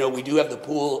 you know, we do have the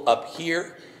pool up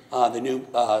here, the new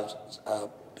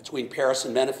between Paris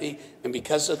and Menifee, and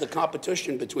because of the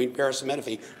competition between Paris and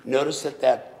Menifee, notice that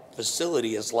that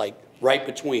facility is like right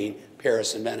between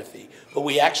Paris and Menifee. But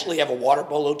we actually have a water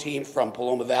polo team from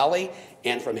Paloma Valley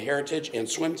and from Heritage and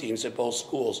swim teams at both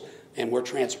schools, and we're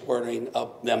transporting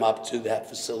them up to that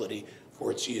facility for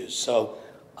its use. So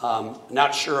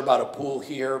not sure about a pool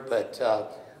here, but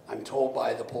I'm told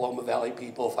by the Paloma Valley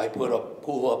people if I put a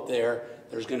pool up there,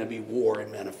 there's going to be war in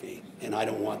Menifee, and I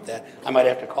don't want that. I might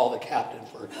have to call the captain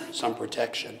for some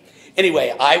protection.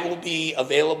 Anyway, I will be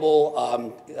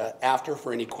available after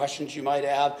for any questions you might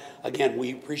have. Again,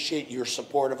 we appreciate your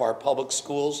support of our public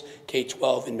schools,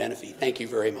 K-12 in Menifee. Thank you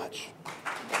very much.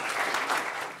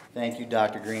 Thank you,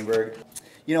 Dr. Greenberg.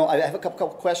 You know, I have a couple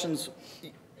questions.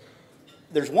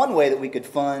 There's one way that we could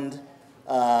fund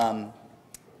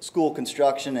school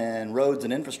construction and roads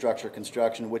and infrastructure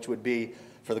construction, which would be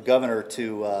for the governor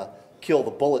to kill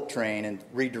the bullet train and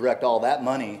redirect all that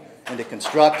money into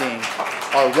constructing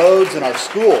our roads and our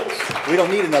schools. We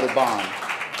don't need another bond.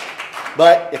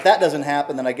 But if that doesn't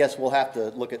happen, then I guess we'll have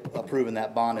to look at approving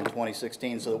that bond in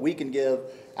 2016 so that we can give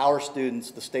our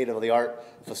students the state-of-the-art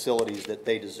facilities that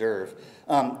they deserve.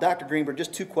 Dr. Greenberg,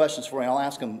 just two questions for you. I'll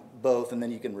ask them both, and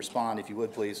then you can respond if you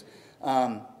would, please.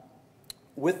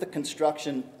 With the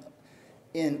construction,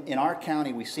 in our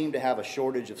county, we seem to have a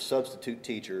shortage of substitute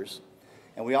teachers,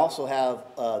 and we also have,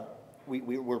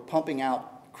 we're pumping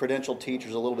out credentialed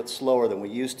teachers a little bit slower than we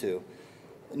used to.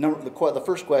 The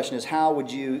first question is, how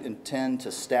would you intend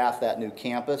to staff that new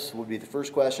campus, would be the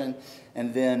first question.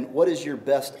 And then what is your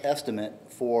best estimate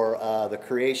for the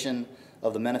creation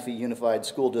of the Menifee Unified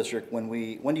School District? When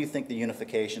do you think the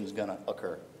unification is going to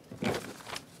occur?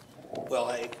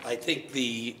 Well, I think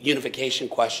the unification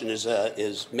question is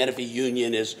Menifee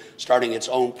Union is starting its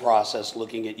own process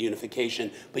looking at unification.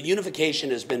 But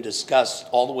unification has been discussed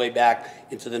all the way back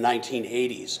into the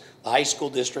 1980s. The high school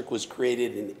district was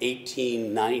created in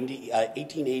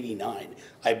 1889,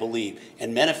 I believe.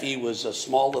 And Menifee was a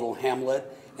small little hamlet,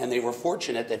 and they were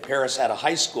fortunate that Paris had a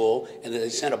high school and that they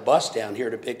sent a bus down here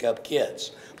to pick up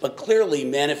kids. But clearly,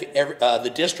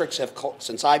 the districts have,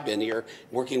 since I've been here,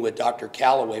 working with Dr.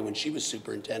 Calloway when she was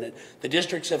superintendent, the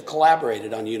districts have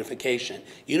collaborated on unification.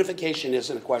 Unification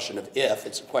isn't a question of if,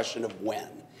 it's a question of when.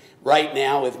 Right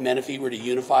now, if Menifee were to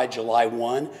unify July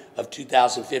 1 of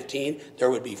 2015,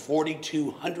 there would be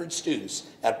 4,200 students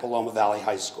at Paloma Valley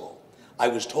High School. I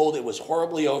was told it was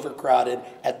horribly overcrowded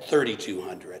at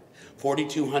 3,200.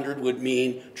 4,200 would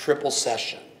mean triple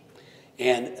session.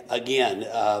 And again,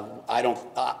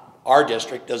 our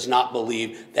district does not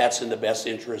believe that's in the best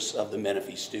interests of the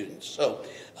Menifee students. So,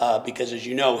 because as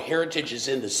you know, Heritage is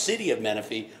in the city of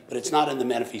Menifee, but it's not in the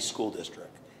Menifee School District.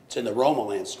 It's in the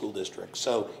Romoland School District.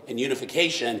 So in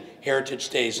unification, Heritage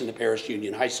stays in the Paris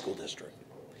Union High School District.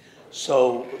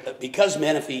 So because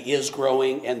Menifee is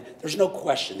growing, and there's no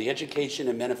question, the education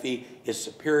in Menifee is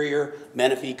superior.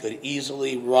 Menifee could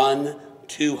easily run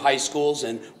 2 high schools,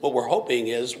 and what we're hoping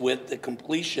is with the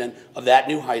completion of that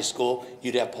new high school,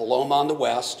 you'd have Paloma on the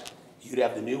west, you'd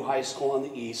have the new high school on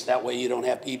the east. That way you don't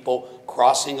have people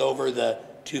crossing over the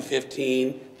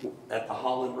 215 at the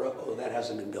Holland Road. Oh, that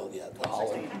hasn't been built yet. The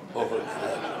Holland over.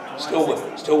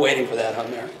 Still waiting for that, huh,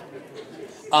 Mary?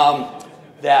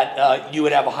 That you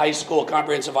would have a high school, a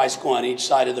comprehensive high school on each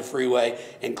side of the freeway,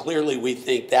 and clearly we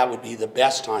think that would be the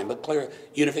best time. But clear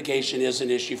unification is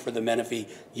an issue for the Menifee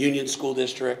Union School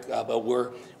District, but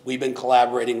we've been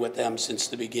collaborating with them since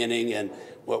the beginning, and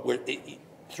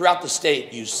throughout the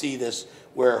state you see this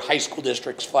where high school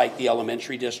districts fight the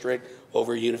elementary district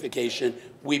over unification.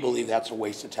 We believe that's a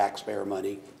waste of taxpayer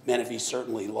money. Menifee's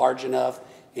certainly large enough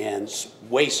and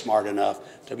way smart enough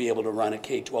to be able to run a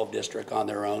K-12 district on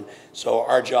their own. So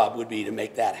our job would be to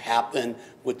make that happen,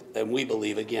 and we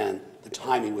believe, again, the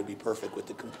timing would be perfect with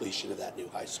the completion of that new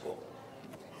high school.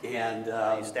 And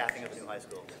staffing of the new high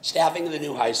school. Staffing of the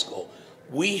new high school.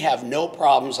 We have no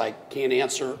problems. I can't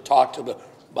talk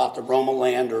about the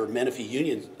Romoland or Menifee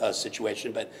Union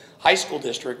situation, but high school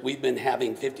district, we've been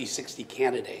having 50, 60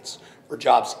 candidates for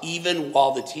jobs, even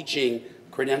while the teaching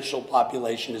credential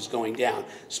population is going down.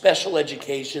 Special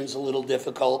education's a little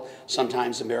difficult.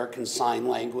 Sometimes American Sign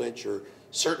Language or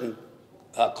certain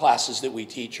classes that we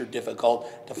teach are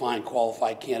difficult to find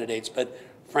qualified candidates. But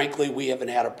frankly, we haven't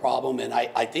had a problem, and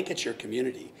I think it's your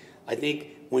community. I think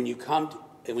when you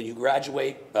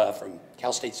graduate from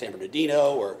Cal State San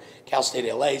Bernardino or Cal State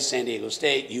LA, San Diego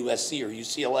State, USC or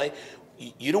UCLA,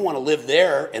 you don't want to live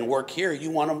there and work here.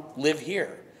 You want to live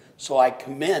here. So I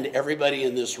commend everybody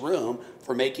in this room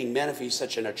for making Menifee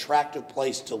such an attractive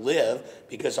place to live,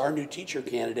 because our new teacher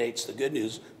candidates, the good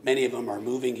news, many of them are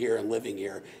moving here and living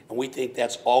here. And we think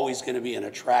that's always going to be an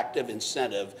attractive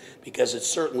incentive, because it's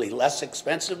certainly less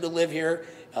expensive to live here.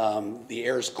 The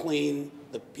air is clean,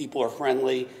 the people are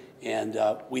friendly, and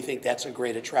we think that's a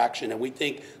great attraction. And we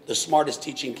think the smartest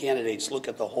teaching candidates look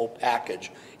at the whole package.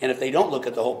 And if they don't look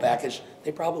at the whole package,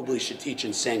 they probably should teach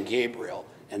in San Gabriel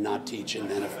and not teach in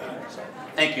Menifee. So,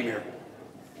 thank you, Mayor.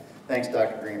 Thanks,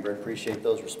 Dr. Greenberg. Appreciate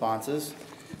those responses.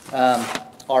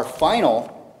 Our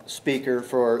final speaker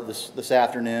for this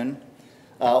afternoon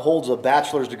holds a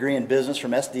bachelor's degree in business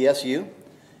from SDSU,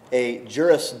 a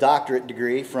Juris Doctorate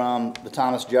degree from the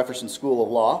Thomas Jefferson School of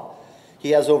Law.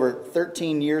 He has over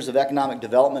 13 years of economic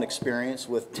development experience,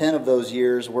 with 10 of those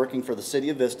years working for the City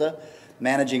of Vista,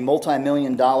 managing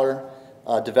multi-million-dollar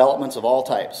developments of all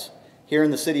types. Here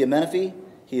in the City of Menifee,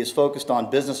 he is focused on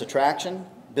business attraction,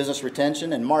 business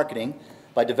retention, and marketing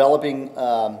by developing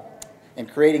and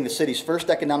creating the city's first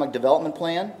economic development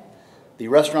plan, the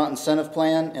restaurant incentive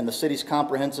plan, and the city's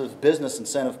comprehensive business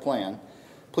incentive plan.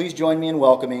 Please join me in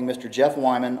welcoming Mr. Jeff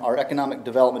Wyman, our Economic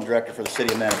Development Director for the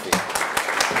City of Menifee.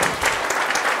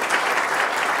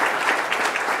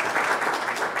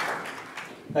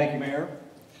 Thank you, Mayor.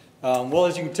 Well,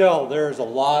 as you can tell, there's a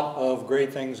lot of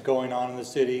great things going on in the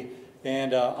city,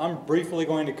 and I'm briefly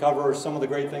going to cover some of the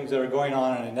great things that are going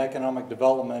on in an economic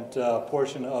development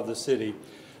portion of the city.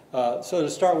 So to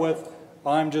start with,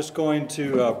 I'm just going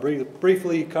to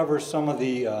briefly cover some of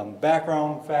the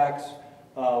background facts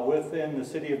within the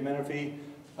city of Menifee.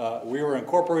 We were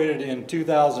incorporated in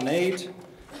 2008.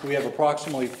 We have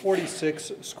approximately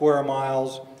 46 square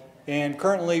miles, and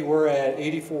currently we're at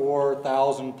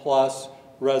 84,000 plus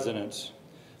residents.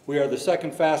 We are the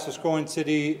second fastest growing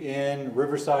city in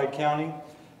Riverside County,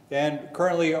 and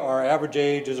currently our average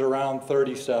age is around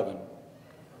 37.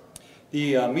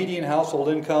 The median household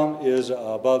income is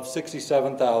above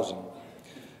 $67,000.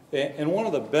 And one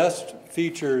of the best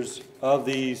features of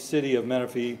the city of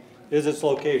Menifee is its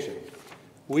location.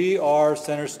 We are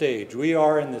center stage. We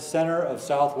are in the center of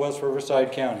southwest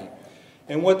Riverside County.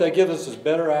 And what that gives us is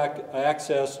better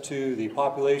access to the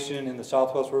population in the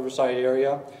southwest Riverside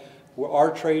area.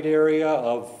 Our trade area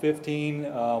of 15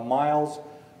 miles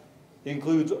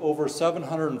includes over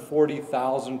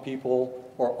 740,000 people,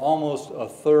 or almost a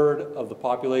third of the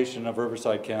population of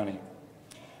Riverside County.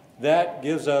 That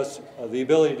gives us the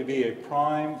ability to be a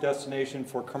prime destination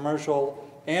for commercial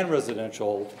and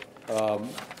residential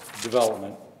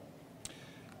development.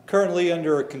 Currently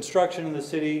under construction in the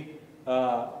city,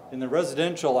 in the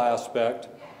residential aspect,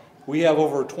 we have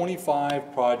over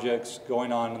 25 projects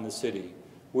going on in the city.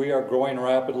 We are growing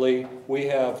rapidly. We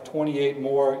have 28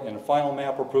 more in final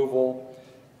map approval,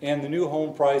 and the new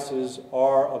home prices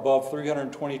are above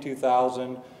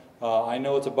 $322,000. I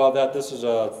know it's above that. This is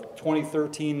a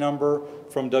 2013 number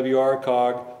from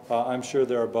WRCOG. I'm sure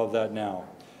they're above that now.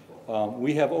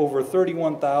 We have over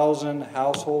 31,000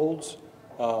 households.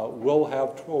 We'll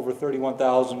have over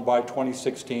 31,000 by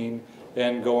 2016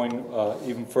 and going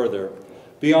even further.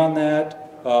 Beyond that,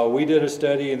 we did a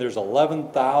study, and there's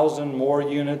 11,000 more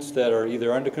units that are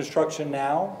either under construction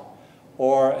now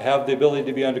or have the ability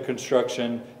to be under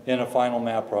construction in a final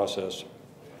map process.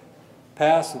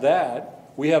 Past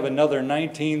that, we have another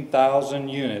 19,000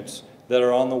 units that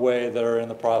are on the way that are in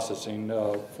the processing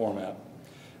format.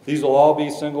 These will all be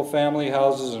single-family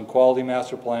houses and quality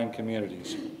master plan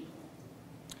communities.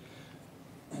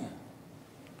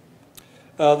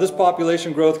 This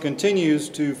population growth continues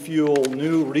to fuel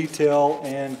new retail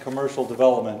and commercial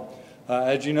development.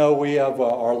 As you know, we have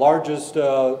our largest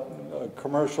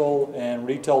commercial and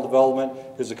retail development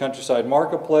is the Countryside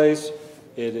Marketplace.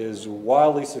 It is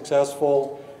wildly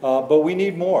successful, but we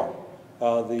need more.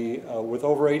 With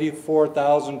over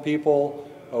 84,000 people,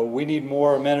 we need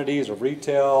more amenities of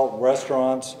retail,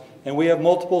 restaurants, and we have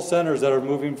multiple centers that are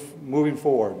moving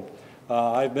forward.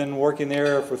 I've been working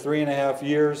there for 3.5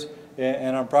 years,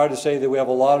 and I'm proud to say that we have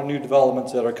a lot of new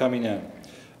developments that are coming in.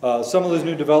 Some of those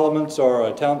new developments are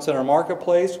a Town Center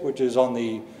Marketplace, which is on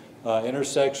the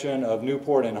intersection of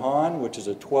Newport and Hahn, which is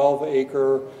a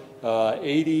 12-acre,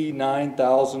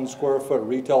 89,000 square foot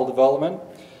retail development,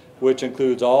 which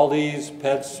includes Aldi's,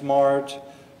 PetSmart,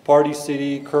 Party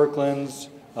City, Kirkland's,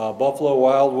 Buffalo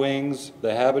Wild Wings,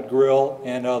 the Habit Grill,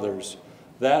 and others.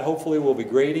 That hopefully will be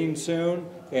grading soon,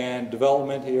 and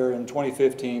development here in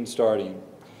 2015 starting.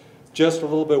 Just a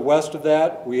little bit west of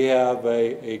that, we have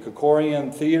a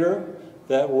Krikorian Theater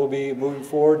that will be moving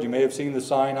forward. You may have seen the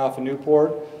sign off of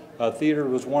Newport. Theater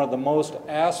was one of the most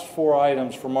asked for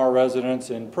items from our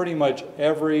residents in pretty much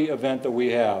every event that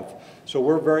we have. So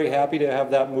we're very happy to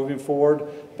have that moving forward,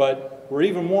 but we're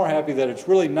even more happy that it's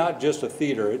really not just a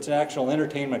theater, it's an actual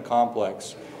entertainment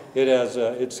complex.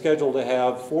 It's scheduled to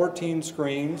have 14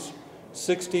 screens,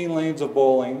 16 lanes of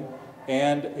bowling,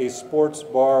 and a sports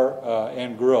bar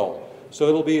and grill. So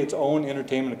it'll be its own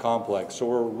entertainment complex. So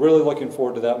we're really looking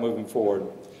forward to that moving forward.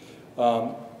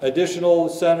 Additional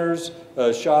centers,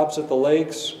 shops at the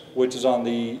lakes, which is on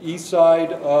the east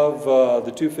side of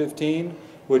the 215,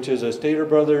 which is a Stater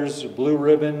Brothers Blue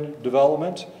Ribbon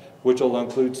development, which will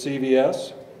include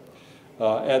CVS.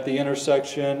 At the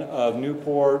intersection of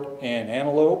Newport and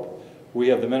Antelope, we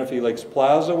have the Menifee Lakes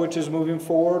Plaza, which is moving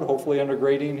forward, hopefully under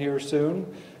grading here soon,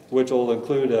 which will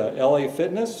include LA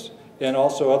Fitness and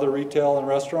also other retail and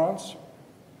restaurants.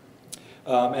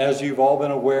 As you've all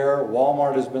been aware,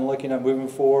 Walmart has been looking at moving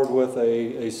forward with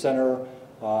a center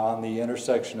on the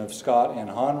intersection of Scott and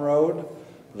Hahn Road.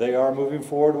 They are moving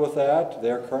forward with that.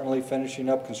 They're currently finishing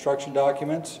up construction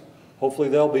documents. Hopefully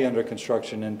they'll be under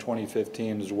construction in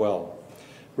 2015 as well.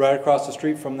 Right across the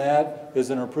street from that is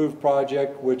an approved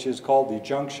project which is called the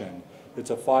Junction.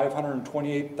 It's a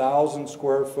 528,000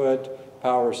 square foot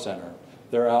power center.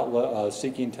 They're out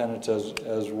seeking tenants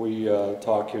as we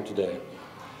talk here today.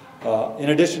 In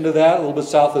addition to that, a little bit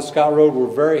south of Scott Road, we're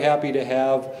very happy to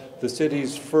have the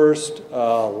city's first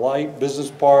light business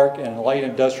park and light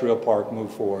industrial park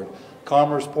move forward.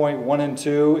 Commerce Point 1 and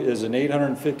 2 is an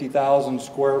 850,000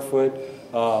 square foot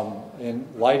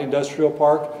light industrial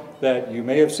park that you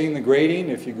may have seen the grading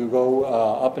if you could go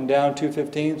up and down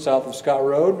 215 south of Scott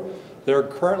Road. They're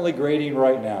currently grading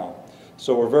right now.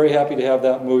 So we're very happy to have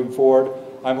that moving forward.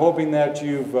 I'm hoping that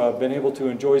you've been able to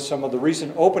enjoy some of the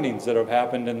recent openings that have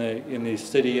happened in the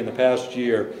city in the past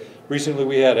year. Recently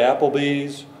we had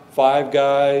Applebee's, Five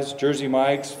Guys, Jersey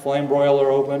Mike's, Flame Broiler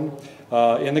open.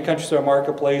 In the Country Star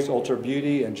Marketplace, Ultra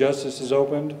Beauty and Justice is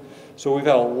opened. So we've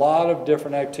had a lot of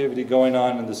different activity going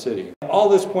on in the city. All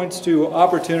this points to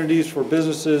opportunities for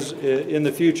businesses in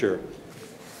the future.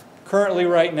 Currently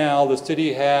right now the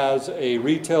city has a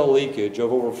retail leakage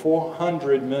of over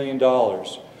 $400 million.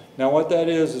 Now what that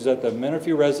is that the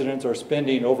Menifee residents are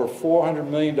spending over $400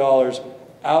 million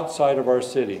outside of our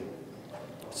city.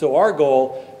 So our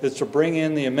goal is to bring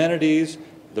in the amenities,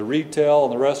 the retail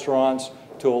and the restaurants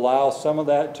to allow some of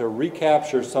that, to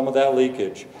recapture some of that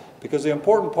leakage. Because the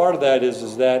important part of that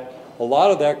is that a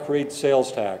lot of that creates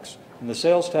sales tax. And the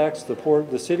sales tax,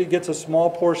 the city gets a small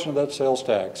portion of that sales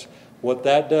tax. What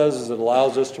that does is it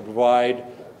allows us to provide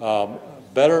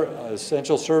better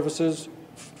essential services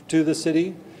to the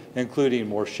city, including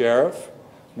more sheriff,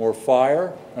 more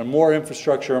fire, and more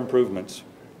infrastructure improvements.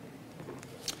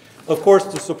 Of course,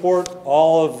 to support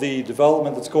all of the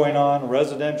development that's going on,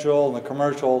 residential and the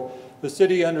commercial, the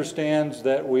city understands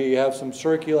that we have some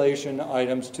circulation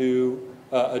items to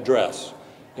address.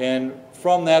 And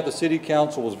from that, the City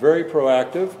Council was very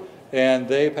proactive, and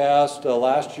they passed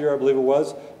last year, I believe it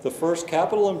was, the first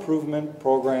capital improvement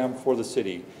program for the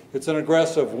city. It's an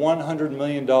aggressive $100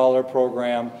 million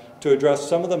program to address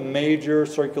some of the major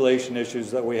circulation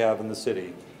issues that we have in the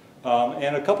city.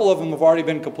 And a couple of them have already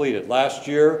been completed. Last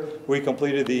year, we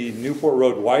completed the Newport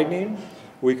Road widening.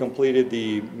 We completed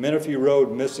the Menifee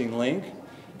Road missing link.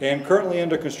 And currently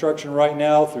under construction right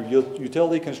now through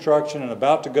utility construction and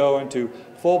about to go into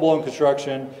full-blown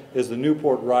construction is the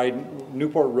Newport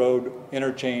Road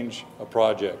interchange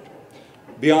project.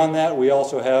 Beyond that, we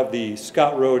also have the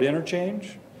Scott Road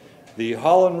interchange, the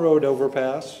Holland Road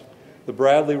overpass, the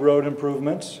Bradley Road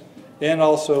improvements, and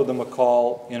also the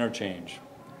McCall interchange.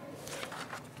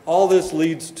 All this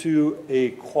leads to a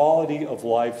quality of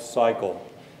life cycle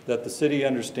that the city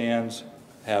understands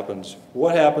happens.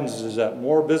 What happens is that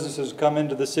more businesses come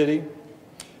into the city.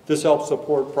 This helps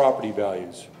support property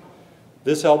values.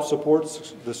 This helps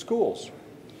support the schools,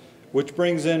 which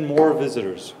brings in more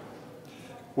visitors,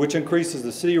 which increases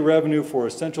the city revenue for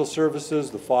essential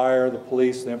services, the fire, the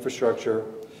police, the infrastructure,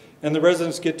 and the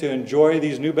residents get to enjoy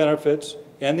these new benefits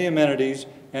and the amenities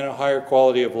and a higher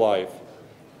quality of life.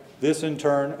 This in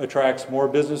turn attracts more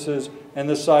businesses and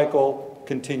the cycle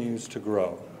continues to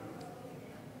grow.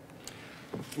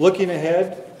 Looking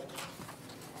ahead,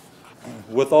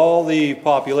 with all the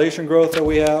population growth that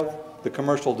we have, the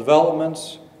commercial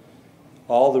developments,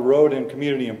 all the road and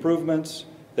community improvements,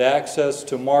 the access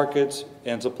to markets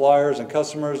and suppliers and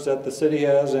customers that the city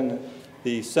has in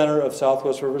the center of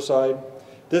Southwest Riverside,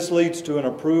 this leads to an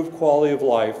improved quality of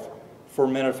life for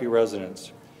Menifee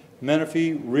residents.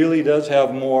 Menifee really does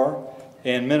have more,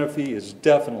 and Menifee is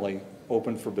definitely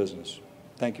open for business.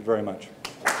 Thank you very much.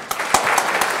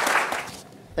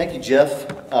 Thank you, Jeff.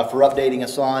 for updating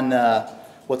us on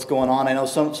what's going on. I know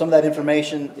some of that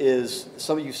information is,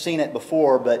 some of you've seen it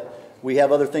before, but we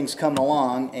have other things coming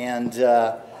along. And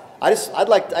I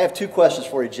have two questions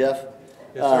for you, Jeff.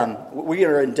 Yes, sir. We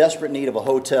are in desperate need of a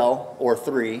hotel or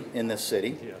 3 in this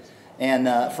city. Yes.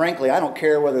 And frankly, I don't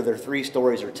care whether they're 3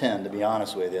 stories or 10, to be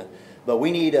honest with you. But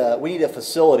we need a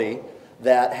facility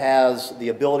that has the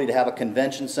ability to have a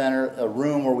convention center, a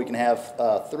room where we can have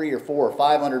 3 or 4 or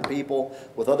 500 people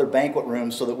with other banquet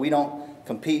rooms, so that we don't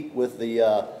compete with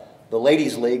the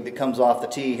ladies' league that comes off the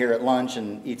tee here at lunch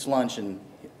and eats lunch and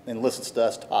listens to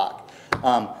us talk.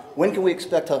 When can we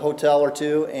expect a hotel or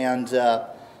 2? And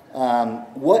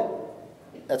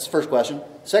that's the first question.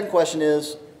 Second question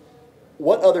is,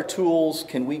 what other tools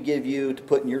can we give you to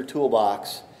put in your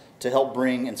toolbox to help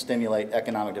bring and stimulate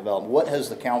economic development? What has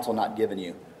the council not given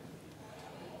you?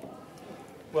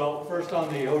 Well, first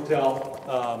on the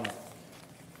hotel,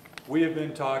 we have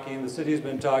been talking, the city has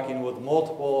been talking with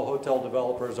multiple hotel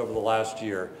developers over the last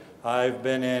year. I've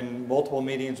been in multiple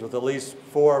meetings with at least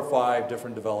 4 or 5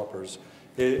 different developers.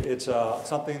 It's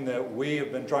something that we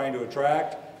have been trying to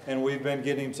attract, and we've been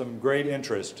getting some great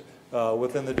interest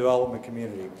within the development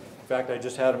community. In fact, I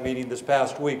just had a meeting this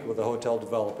past week with a hotel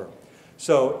developer.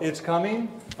 So it's coming.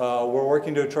 We're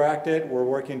working to attract it. We're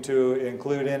working to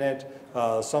include in it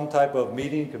some type of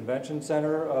meeting convention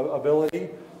center ability,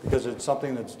 because it's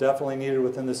something that's definitely needed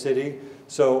within the city.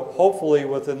 So hopefully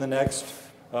within the next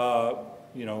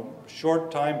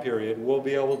short time period, we'll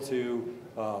be able to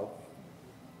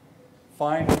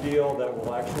find a deal that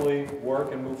will actually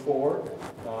work and move forward,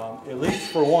 at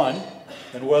least for one.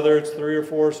 And whether it's 3 or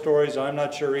 4 stories, I'm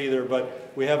not sure either,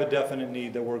 but we have a definite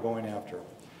need that we're going after.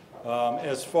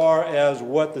 As far as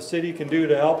what the city can do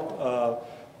to help,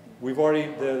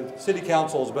 the city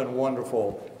council has been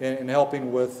wonderful in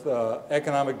helping with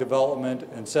economic development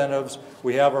incentives.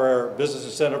 We have our business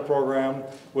incentive program,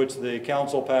 which the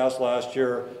council passed last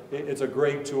year. It's a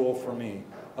great tool for me.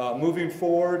 Moving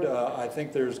forward, I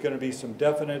think there's going to be some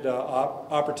definite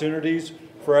opportunities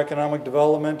for economic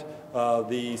development.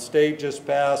 The state just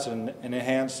passed an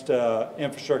enhanced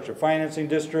infrastructure financing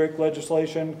district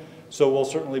legislation, so we'll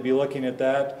certainly be looking at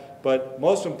that. But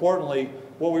most importantly,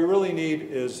 what we really need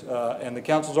is, and the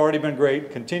council's already been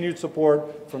great, continued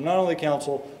support from not only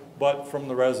council, but from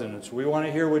the residents. We want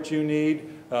to hear what you need.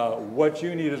 What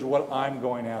you need is what I'm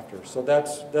going after. So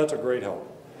that's a great help.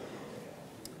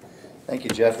 Thank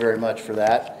you, Jeff, very much for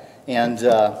that. And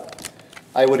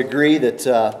I would agree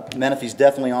that Menifee's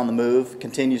definitely on the move,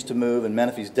 continues to move, and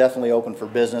Menifee's definitely open for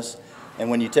business. And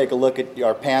when you take a look at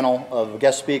our panel of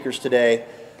guest speakers today,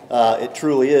 it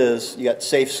truly is. You got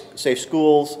safe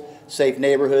schools, safe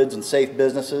neighborhoods, and safe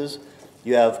businesses.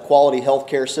 You have quality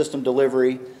healthcare system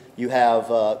delivery. You have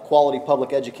quality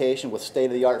public education with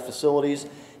state-of-the-art facilities.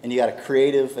 And you got a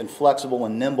creative and flexible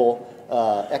and nimble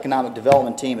economic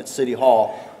development team at City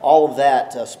Hall. All of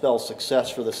that spells success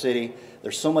for the city.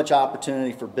 There's so much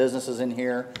opportunity for businesses in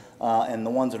here and the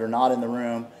ones that are not in the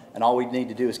room. And all we need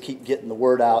to do is keep getting the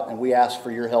word out, and we ask for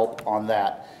your help on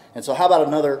that. And so how about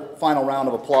another final round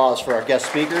of applause for our guest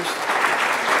speakers?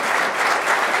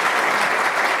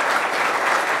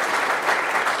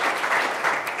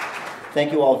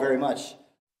 Thank you all very much.